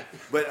into that.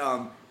 But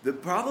the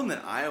problem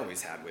that I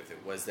always had with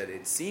it was that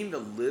it seemed a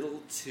little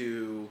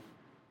too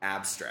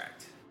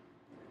abstract.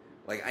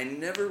 Like, I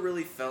never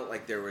really felt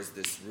like there was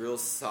this real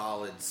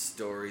solid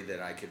story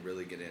that I could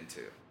really get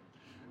into.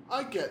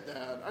 I get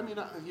that. I mean,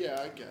 I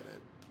get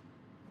it.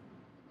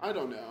 I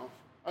don't know.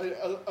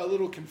 A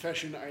little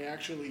confession, I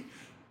actually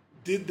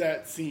did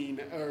a scene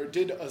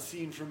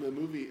from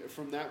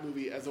that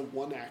movie as a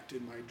one act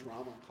in my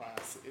drama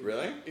class.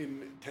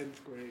 In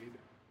 10th grade.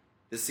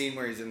 The scene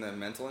where he's in the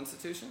mental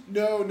institution?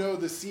 No,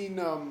 the scene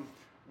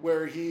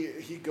where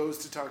he goes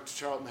to talk to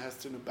Charlton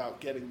Heston about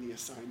getting the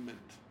assignment.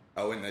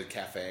 Oh, in the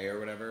cafe or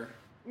whatever?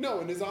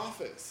 No, in his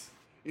office.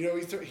 He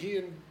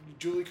and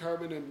Julie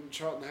Carmen and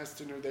Charlton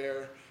Heston are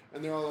there.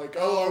 And they're all like,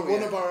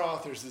 one of our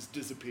authors has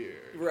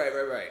disappeared. Right.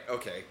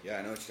 Okay. Yeah,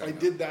 I know what you're talking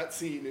about. I did that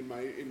scene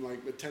in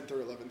like the 10th or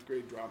 11th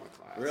grade drama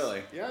class.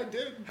 Really? Yeah, I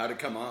did. How'd it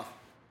come off?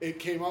 It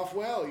came off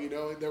well.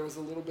 There was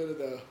a little bit of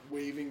the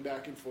waving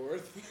back and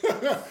forth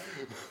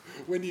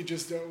when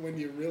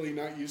you're really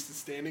not used to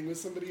standing with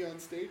somebody on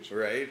stage.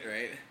 Right.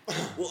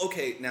 Well,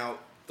 okay, now,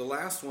 the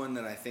last one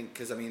that I think,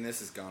 because, I mean, this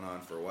has gone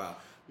on for a while,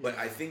 but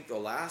I think the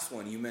last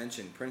one you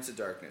mentioned, Prince of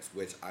Darkness,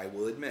 which I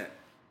will admit,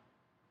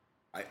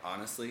 I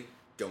honestly...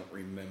 don't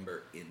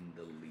remember in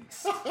the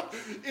least.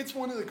 It's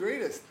one of the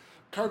greatest.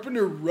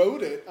 Carpenter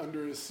wrote it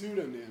under a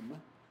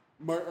pseudonym,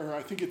 or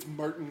I think it's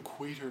Martin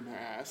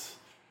Quatermass,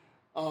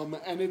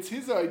 and it's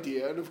his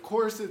idea. And of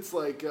course, it's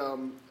like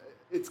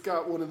it's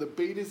got one of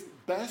the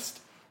best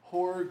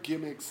horror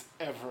gimmicks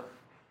ever,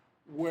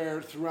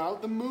 where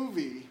throughout the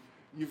movie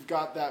you've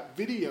got that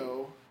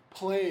video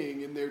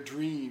playing in their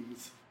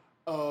dreams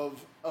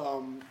of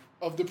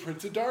of the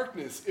Prince of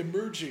Darkness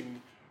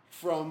emerging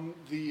from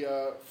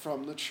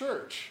the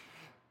church.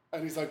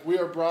 And he's like, we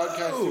are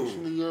broadcasting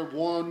from the year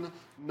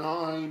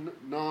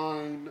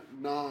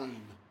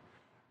 1999.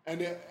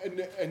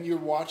 And you're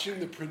watching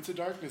the Prince of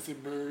Darkness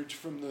emerge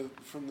from the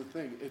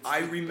thing. I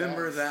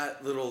remember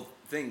that little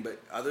thing,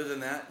 but other than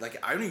that, like,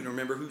 I don't even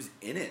remember who's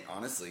in it,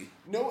 honestly.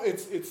 No,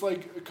 it's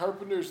like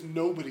Carpenter's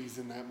nobody's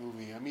in that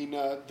movie. I mean,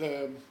 I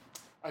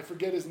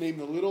forget his name,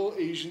 the little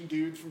Asian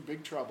dude from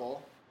Big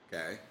Trouble.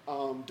 Okay.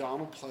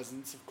 Donald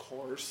Pleasance, of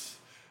course.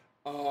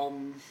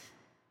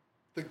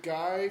 The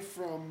guy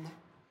from,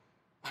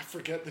 I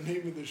forget the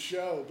name of the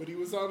show, but he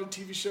was on a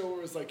TV show where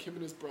it was like him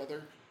and his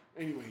brother.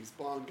 Anyway, he's a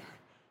blonde guy.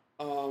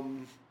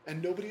 And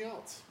nobody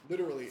else,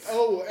 literally.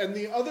 Oh, and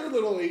the other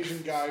little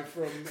Asian guy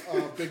from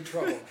Big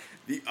Trouble.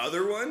 The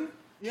other one?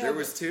 Yeah. There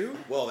was 2?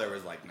 Well, there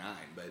was like 9,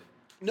 but...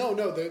 No,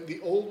 the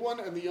old one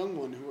and the young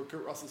one who were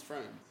Kurt Russell's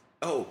friends.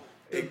 Oh,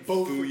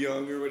 both Fu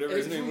Young or whatever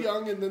his name was? Fu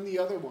Young and then the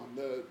other one.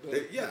 The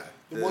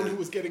one who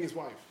was getting his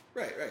wife.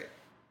 Right.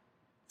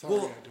 Sorry, I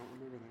don't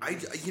remember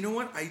that. You know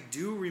what? I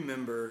do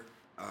remember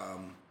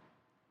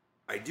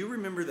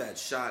that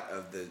shot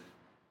of the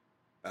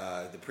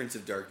Prince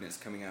of Darkness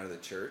coming out of the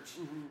church.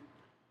 Mm-hmm.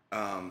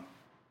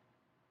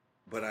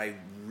 But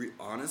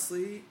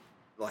honestly,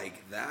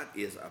 like, that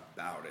is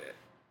about it.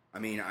 I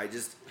mean, I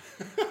just...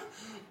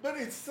 But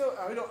it's so...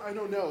 I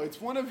don't know. It's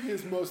one of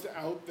his most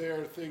out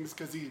there things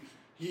because he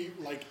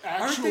like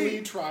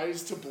actually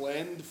tries to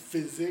blend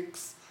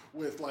physics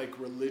with like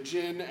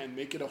religion and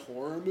make it a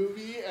horror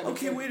movie. And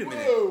okay, like, wait a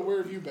minute. Whoa,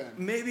 where have you been?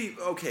 Maybe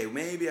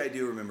I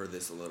do remember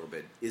this a little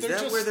bit. Is They're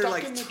that just where they're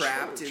stuck like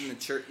trapped in the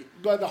church?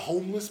 By the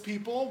homeless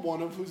people,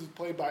 one of who's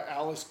played by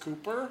Alice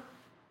Cooper.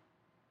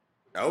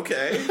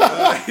 Okay.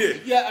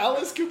 Yeah,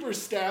 Alice Cooper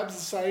stabs a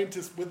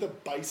scientist with a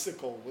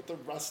bicycle, with a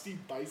rusty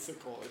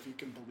bicycle, if you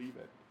can believe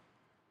it.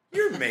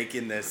 You're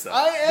making this up.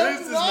 I am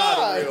This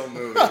not. is not a real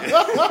movie.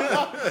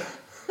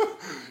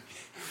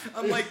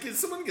 I'm like, did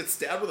someone get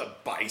stabbed with a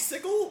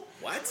bicycle?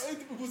 What?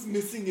 It was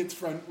missing its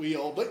front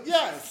wheel, but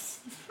yes,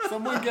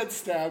 someone gets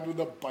stabbed with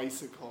a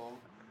bicycle.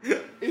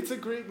 It's a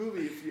great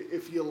movie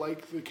if you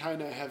like the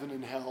kind of heaven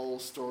and hell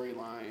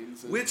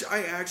storylines, which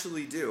I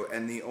actually do.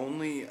 And the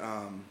only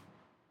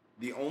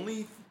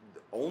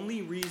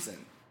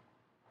reason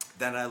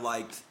that I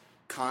liked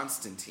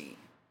Constantine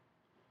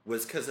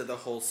was because of the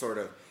whole sort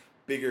of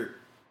bigger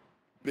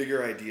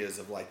ideas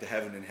of like the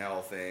heaven and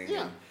hell thing.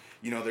 Yeah. And,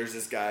 you know, there's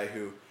this guy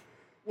who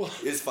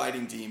is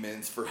fighting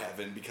demons for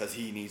heaven because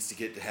he needs to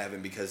get to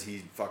heaven because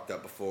he fucked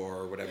up before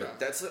or whatever. Yeah.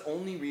 That's the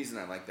only reason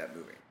I like that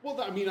movie. Well,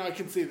 I mean, I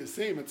can say the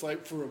same. It's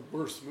like for a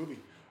worse movie.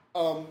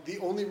 The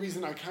only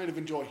reason I kind of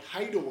enjoy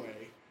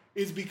Hideaway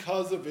is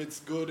because of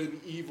its good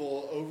and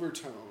evil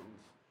overtones.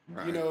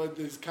 Right. You know,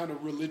 this kind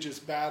of religious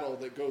battle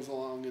that goes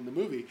along in the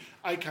movie.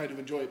 I kind of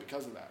enjoy it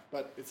because of that,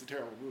 but it's a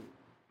terrible movie.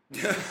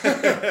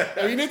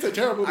 I mean, it's a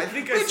terrible movie. I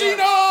think I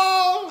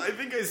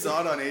saw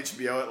it on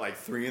HBO at like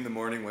 3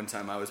 a.m. one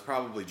time. I was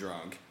probably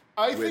drunk.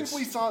 I think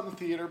we saw it in the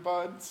theater,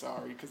 bud.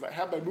 Sorry, because I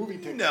had my movie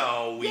ticket.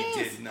 No, we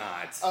did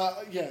not.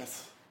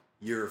 Yes.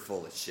 You're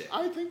full of shit.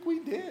 I think we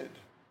did.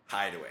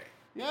 Hideaway.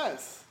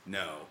 Yes.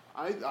 No.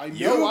 I know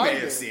you I may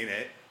did. have seen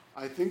it.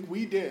 I think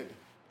we did.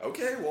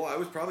 Okay, well, I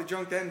was probably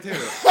drunk then, too.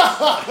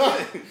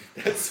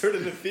 That's sort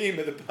of the theme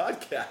of the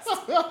podcast,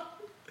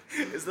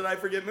 is that I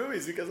forget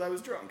movies because I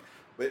was drunk.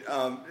 But,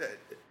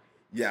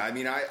 yeah, I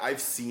mean,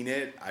 I've seen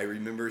it. I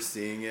remember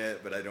seeing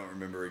it, but I don't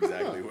remember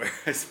exactly where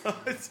I saw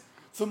it.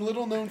 Some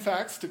little known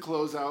facts to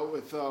close out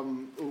with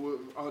on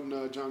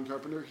John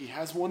Carpenter. He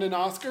has won an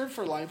Oscar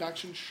for live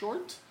action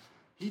short.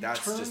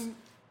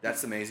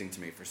 That's amazing to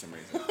me for some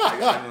reason.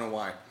 I don't know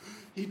why.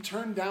 He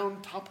turned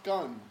down Top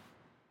Gun.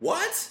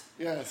 What?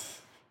 Yes.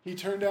 He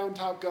turned down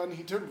Top Gun.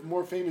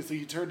 More famously,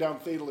 he turned down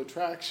Fatal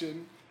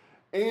Attraction.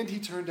 And he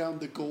turned down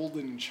The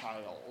Golden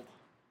Child.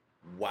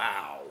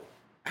 Wow.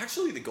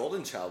 Actually, The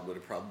Golden Child would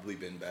have probably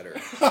been better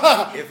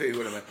if it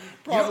would have been.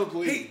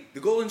 Probably. You know, hey, The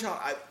Golden Child.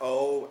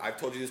 I've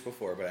told you this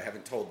before, but I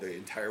haven't told the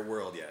entire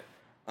world yet.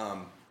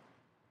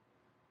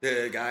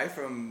 The guy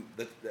from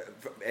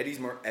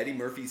Eddie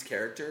Murphy's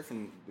character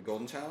from The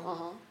Golden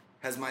Child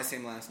has my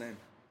same last name.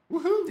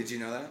 Woohoo! Did you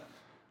know that?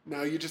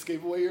 Now you just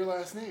gave away your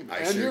last name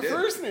and sure your did.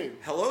 First name.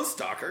 Hello,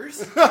 stalkers.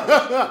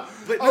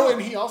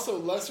 And he also,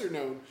 lesser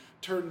known,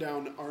 turned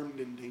down Armed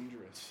and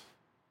Dangerous.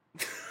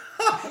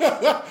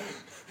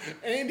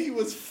 And he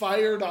was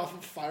fired off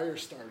of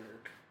Firestarter.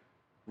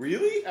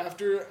 Really?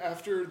 After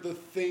The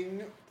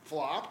Thing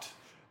flopped,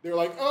 they were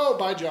like, "Oh,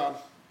 bye, John."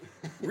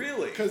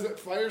 Really? Because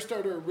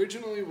Firestarter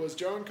originally was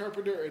John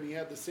Carpenter, and he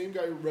had the same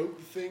guy who wrote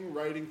The Thing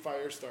writing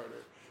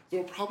Firestarter. So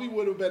it probably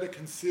would have been a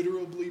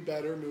considerably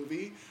better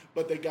movie,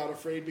 but they got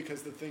afraid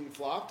because The Thing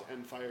flopped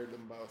and fired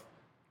them both.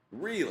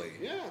 Really?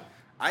 Yeah.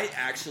 I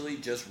actually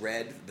just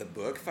read the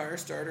book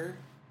Firestarter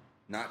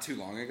not too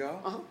long ago.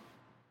 Uh-huh.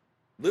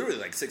 Literally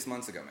like 6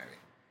 months ago, maybe.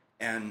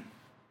 And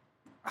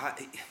I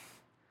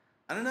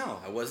don't know.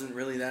 I wasn't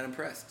really that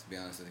impressed, to be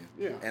honest with you.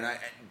 Yeah. And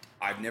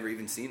I've never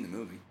even seen the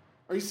movie.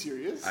 Are you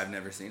serious? I've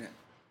never seen it.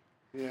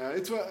 Yeah,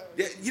 it's what.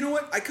 Yeah, you know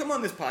what? I come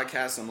on this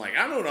podcast and I'm like,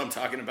 I don't know what I'm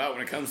talking about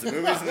when it comes to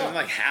movies, and then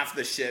like half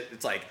the shit,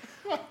 it's like,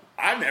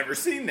 I've never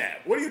seen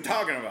that. What are you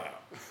talking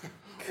about?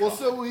 Well,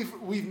 so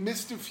we've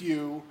missed a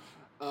few.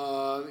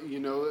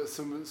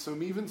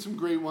 Some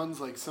great ones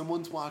like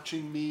Someone's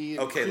Watching Me.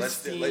 And Okay,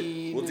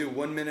 Christine. we'll do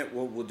 1 minute.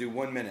 We'll do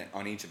 1 minute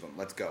on each of them.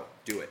 Let's go.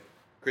 Do it.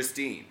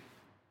 Christine.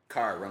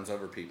 Car runs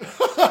over people.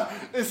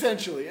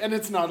 Essentially, and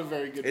it's not a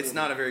very good movie. It's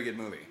not a very good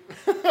movie.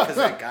 Because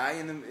that guy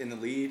in the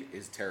lead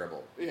is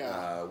terrible.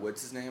 Yeah.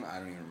 What's his name? I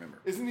don't even remember.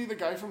 Isn't he the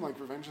guy from like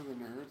Revenge of the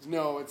Nerds?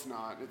 No, it's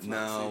not. It's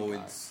not the same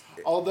guy.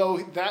 Although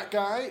that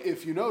guy,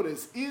 if you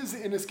notice, is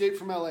in Escape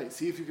from LA.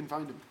 See if you can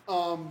find him.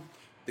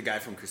 The guy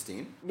from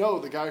Christine? No,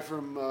 the guy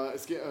from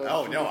Escape.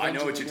 I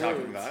know what you're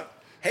talking about.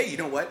 Hey, you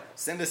know what?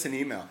 Send us an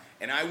email,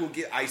 and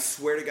I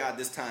swear to God,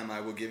 this time I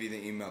will give you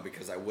the email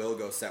because I will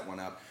go set one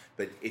up.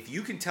 But if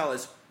you can tell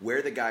us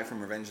where the guy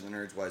from Revenge of the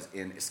Nerds was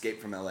in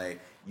Escape from LA,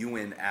 you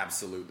win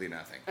absolutely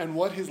nothing. And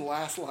what his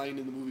last line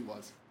in the movie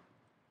was.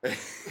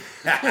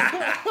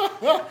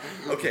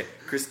 Okay,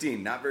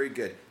 Christine, not very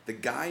good. The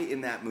guy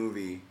in that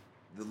movie,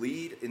 the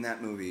lead in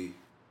that movie,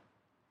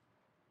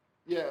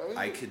 yeah,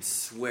 I could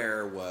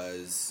swear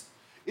was...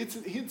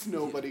 It's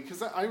nobody,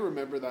 because I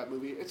remember that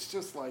movie. It's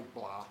just like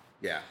blah.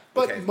 Yeah.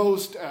 But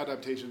most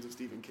adaptations of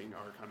Stephen King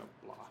are kind of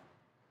blah.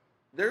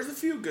 There's a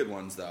few good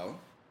ones, though.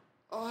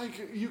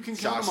 Like, you can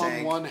count them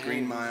on one hand.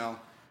 Green Mile.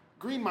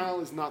 Green Mile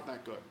is not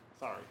that good.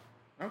 Sorry.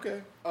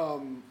 Okay.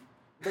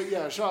 But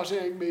yeah,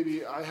 Shawshank,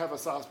 maybe I have a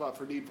soft spot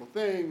for Needful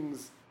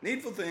Things.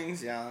 Needful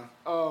Things, yeah.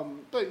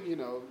 But, you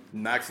know...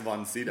 Max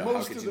von Sydow,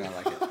 how could you not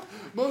like it?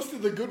 Most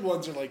of the good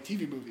ones are like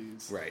TV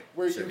movies. Right.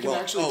 Where you can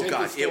actually take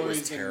the stories it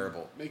was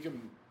terrible. And make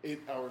them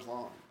 8 hours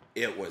long.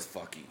 It was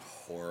fucking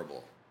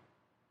horrible.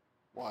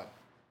 What?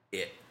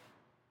 It.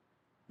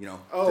 You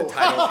know, the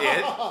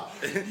title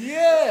It.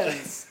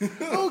 Yes.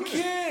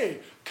 Okay.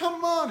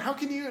 Come on. How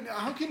can you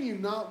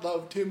not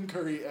love Tim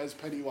Curry as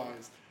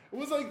Pennywise? It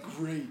was like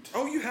great.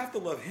 Oh, you have to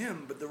love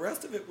him, but the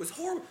rest of it was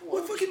horrible.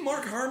 What fucking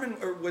Mark Harmon,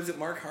 or was it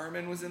Mark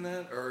Harmon was in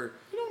that, or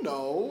I don't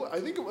know. I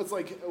think it was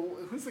like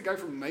who's the guy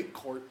from Night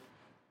Court?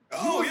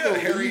 Oh yeah,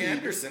 Harry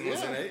Anderson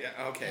was in it.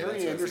 Yeah, okay,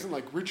 Harry Anderson,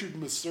 like Richard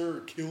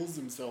Masur, kills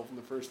himself in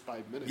the first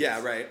 5 minutes.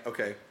 Yeah, right.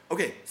 Okay.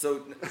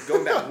 So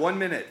going back 1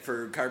 minute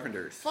for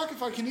Carpenters. Fuck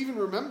if I can even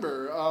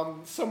remember.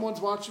 Someone's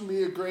Watching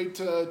Me, a great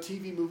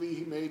TV movie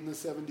he made in the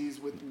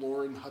 70s with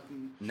Lauren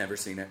Hutton. Never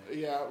seen it.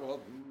 Yeah, well,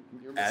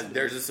 you're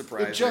there's a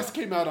surprise. It just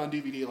came out on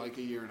DVD like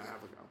a year and a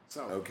half ago.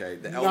 So okay,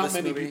 the not Elvis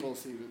many movie? people have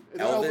seen it.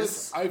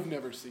 Elvis I've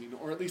never seen,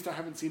 or at least I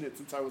haven't seen it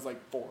since I was like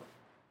 4.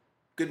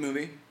 Good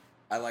movie.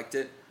 I liked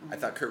it. I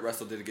thought Kurt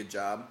Russell did a good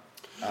job.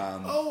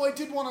 I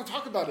did want to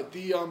talk about it.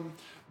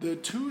 The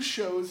 2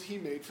 shows he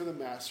made for the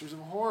Masters of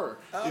Horror.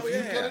 If you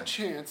get a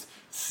chance,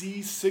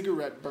 see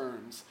Cigarette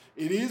Burns.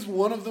 It is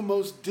one of the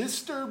most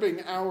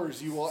disturbing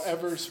hours you will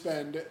ever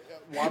spend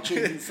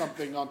watching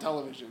something on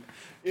television.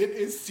 It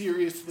is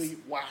seriously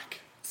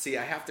whack. See,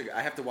 I have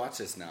to watch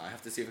this now. I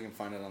have to see if I can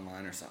find it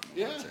online or something.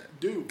 Yeah,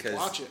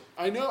 watch it.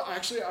 I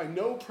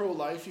know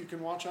Pro-Life you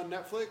can watch on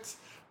Netflix.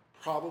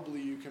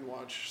 Probably you can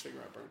watch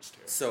Cigarette Burns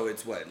too. So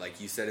it's what? Like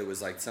you said, it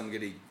was like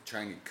somebody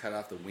trying to cut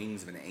off the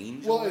wings of an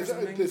angel or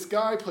something? This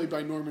guy, played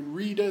by Norman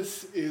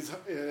Reedus, is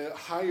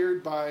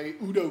hired by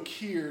Udo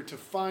Kier to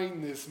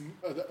find this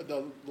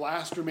the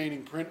last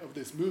remaining print of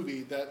this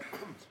movie that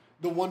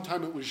the one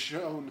time it was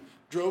shown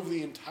drove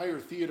the entire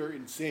theater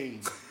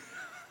insane.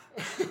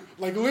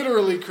 Like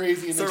literally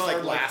crazy. And sort they of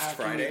started like Last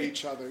hacking Friday? at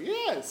each other.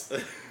 Yes.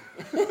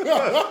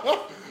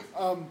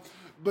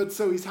 But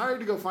so he's hired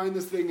to go find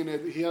this thing, and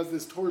he has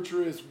this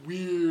torturous,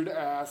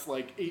 weird-ass,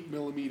 like,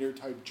 8mm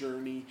type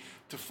journey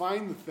to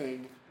find the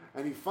thing.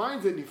 And he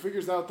finds it, and he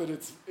figures out that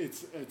it's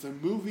a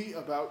movie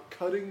about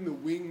cutting the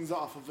wings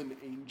off of an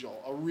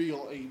angel, a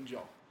real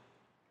angel.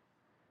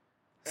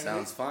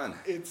 Sounds fun.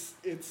 It's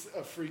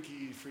a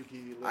freaky.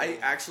 I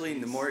actually,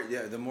 the more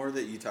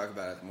that you talk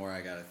about it, the more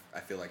I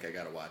feel like I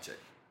gotta watch it.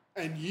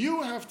 And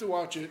you have to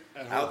watch it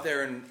at home. Out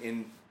there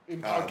in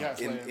podcast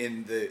land.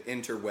 In the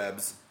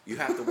interwebs. You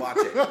have to watch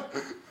it.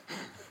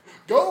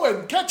 Go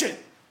and catch it.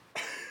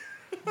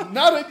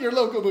 Not at your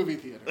local movie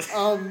theater.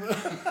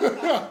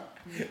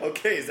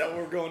 Okay, is that what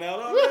we're going out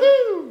on?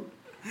 Woohoo!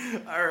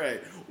 All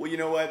right. Well, you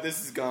know what? This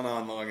has gone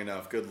on long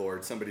enough. Good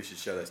Lord. Somebody should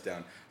shut us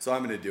down. So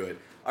I'm going to do it.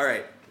 All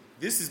right.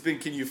 This has been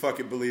Can You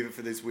Fucking Believe It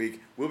for this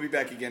week. We'll be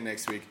back again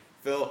next week.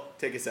 Phil,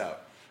 take us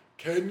out.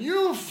 Can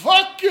you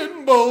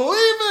fucking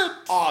believe it?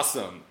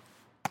 Awesome.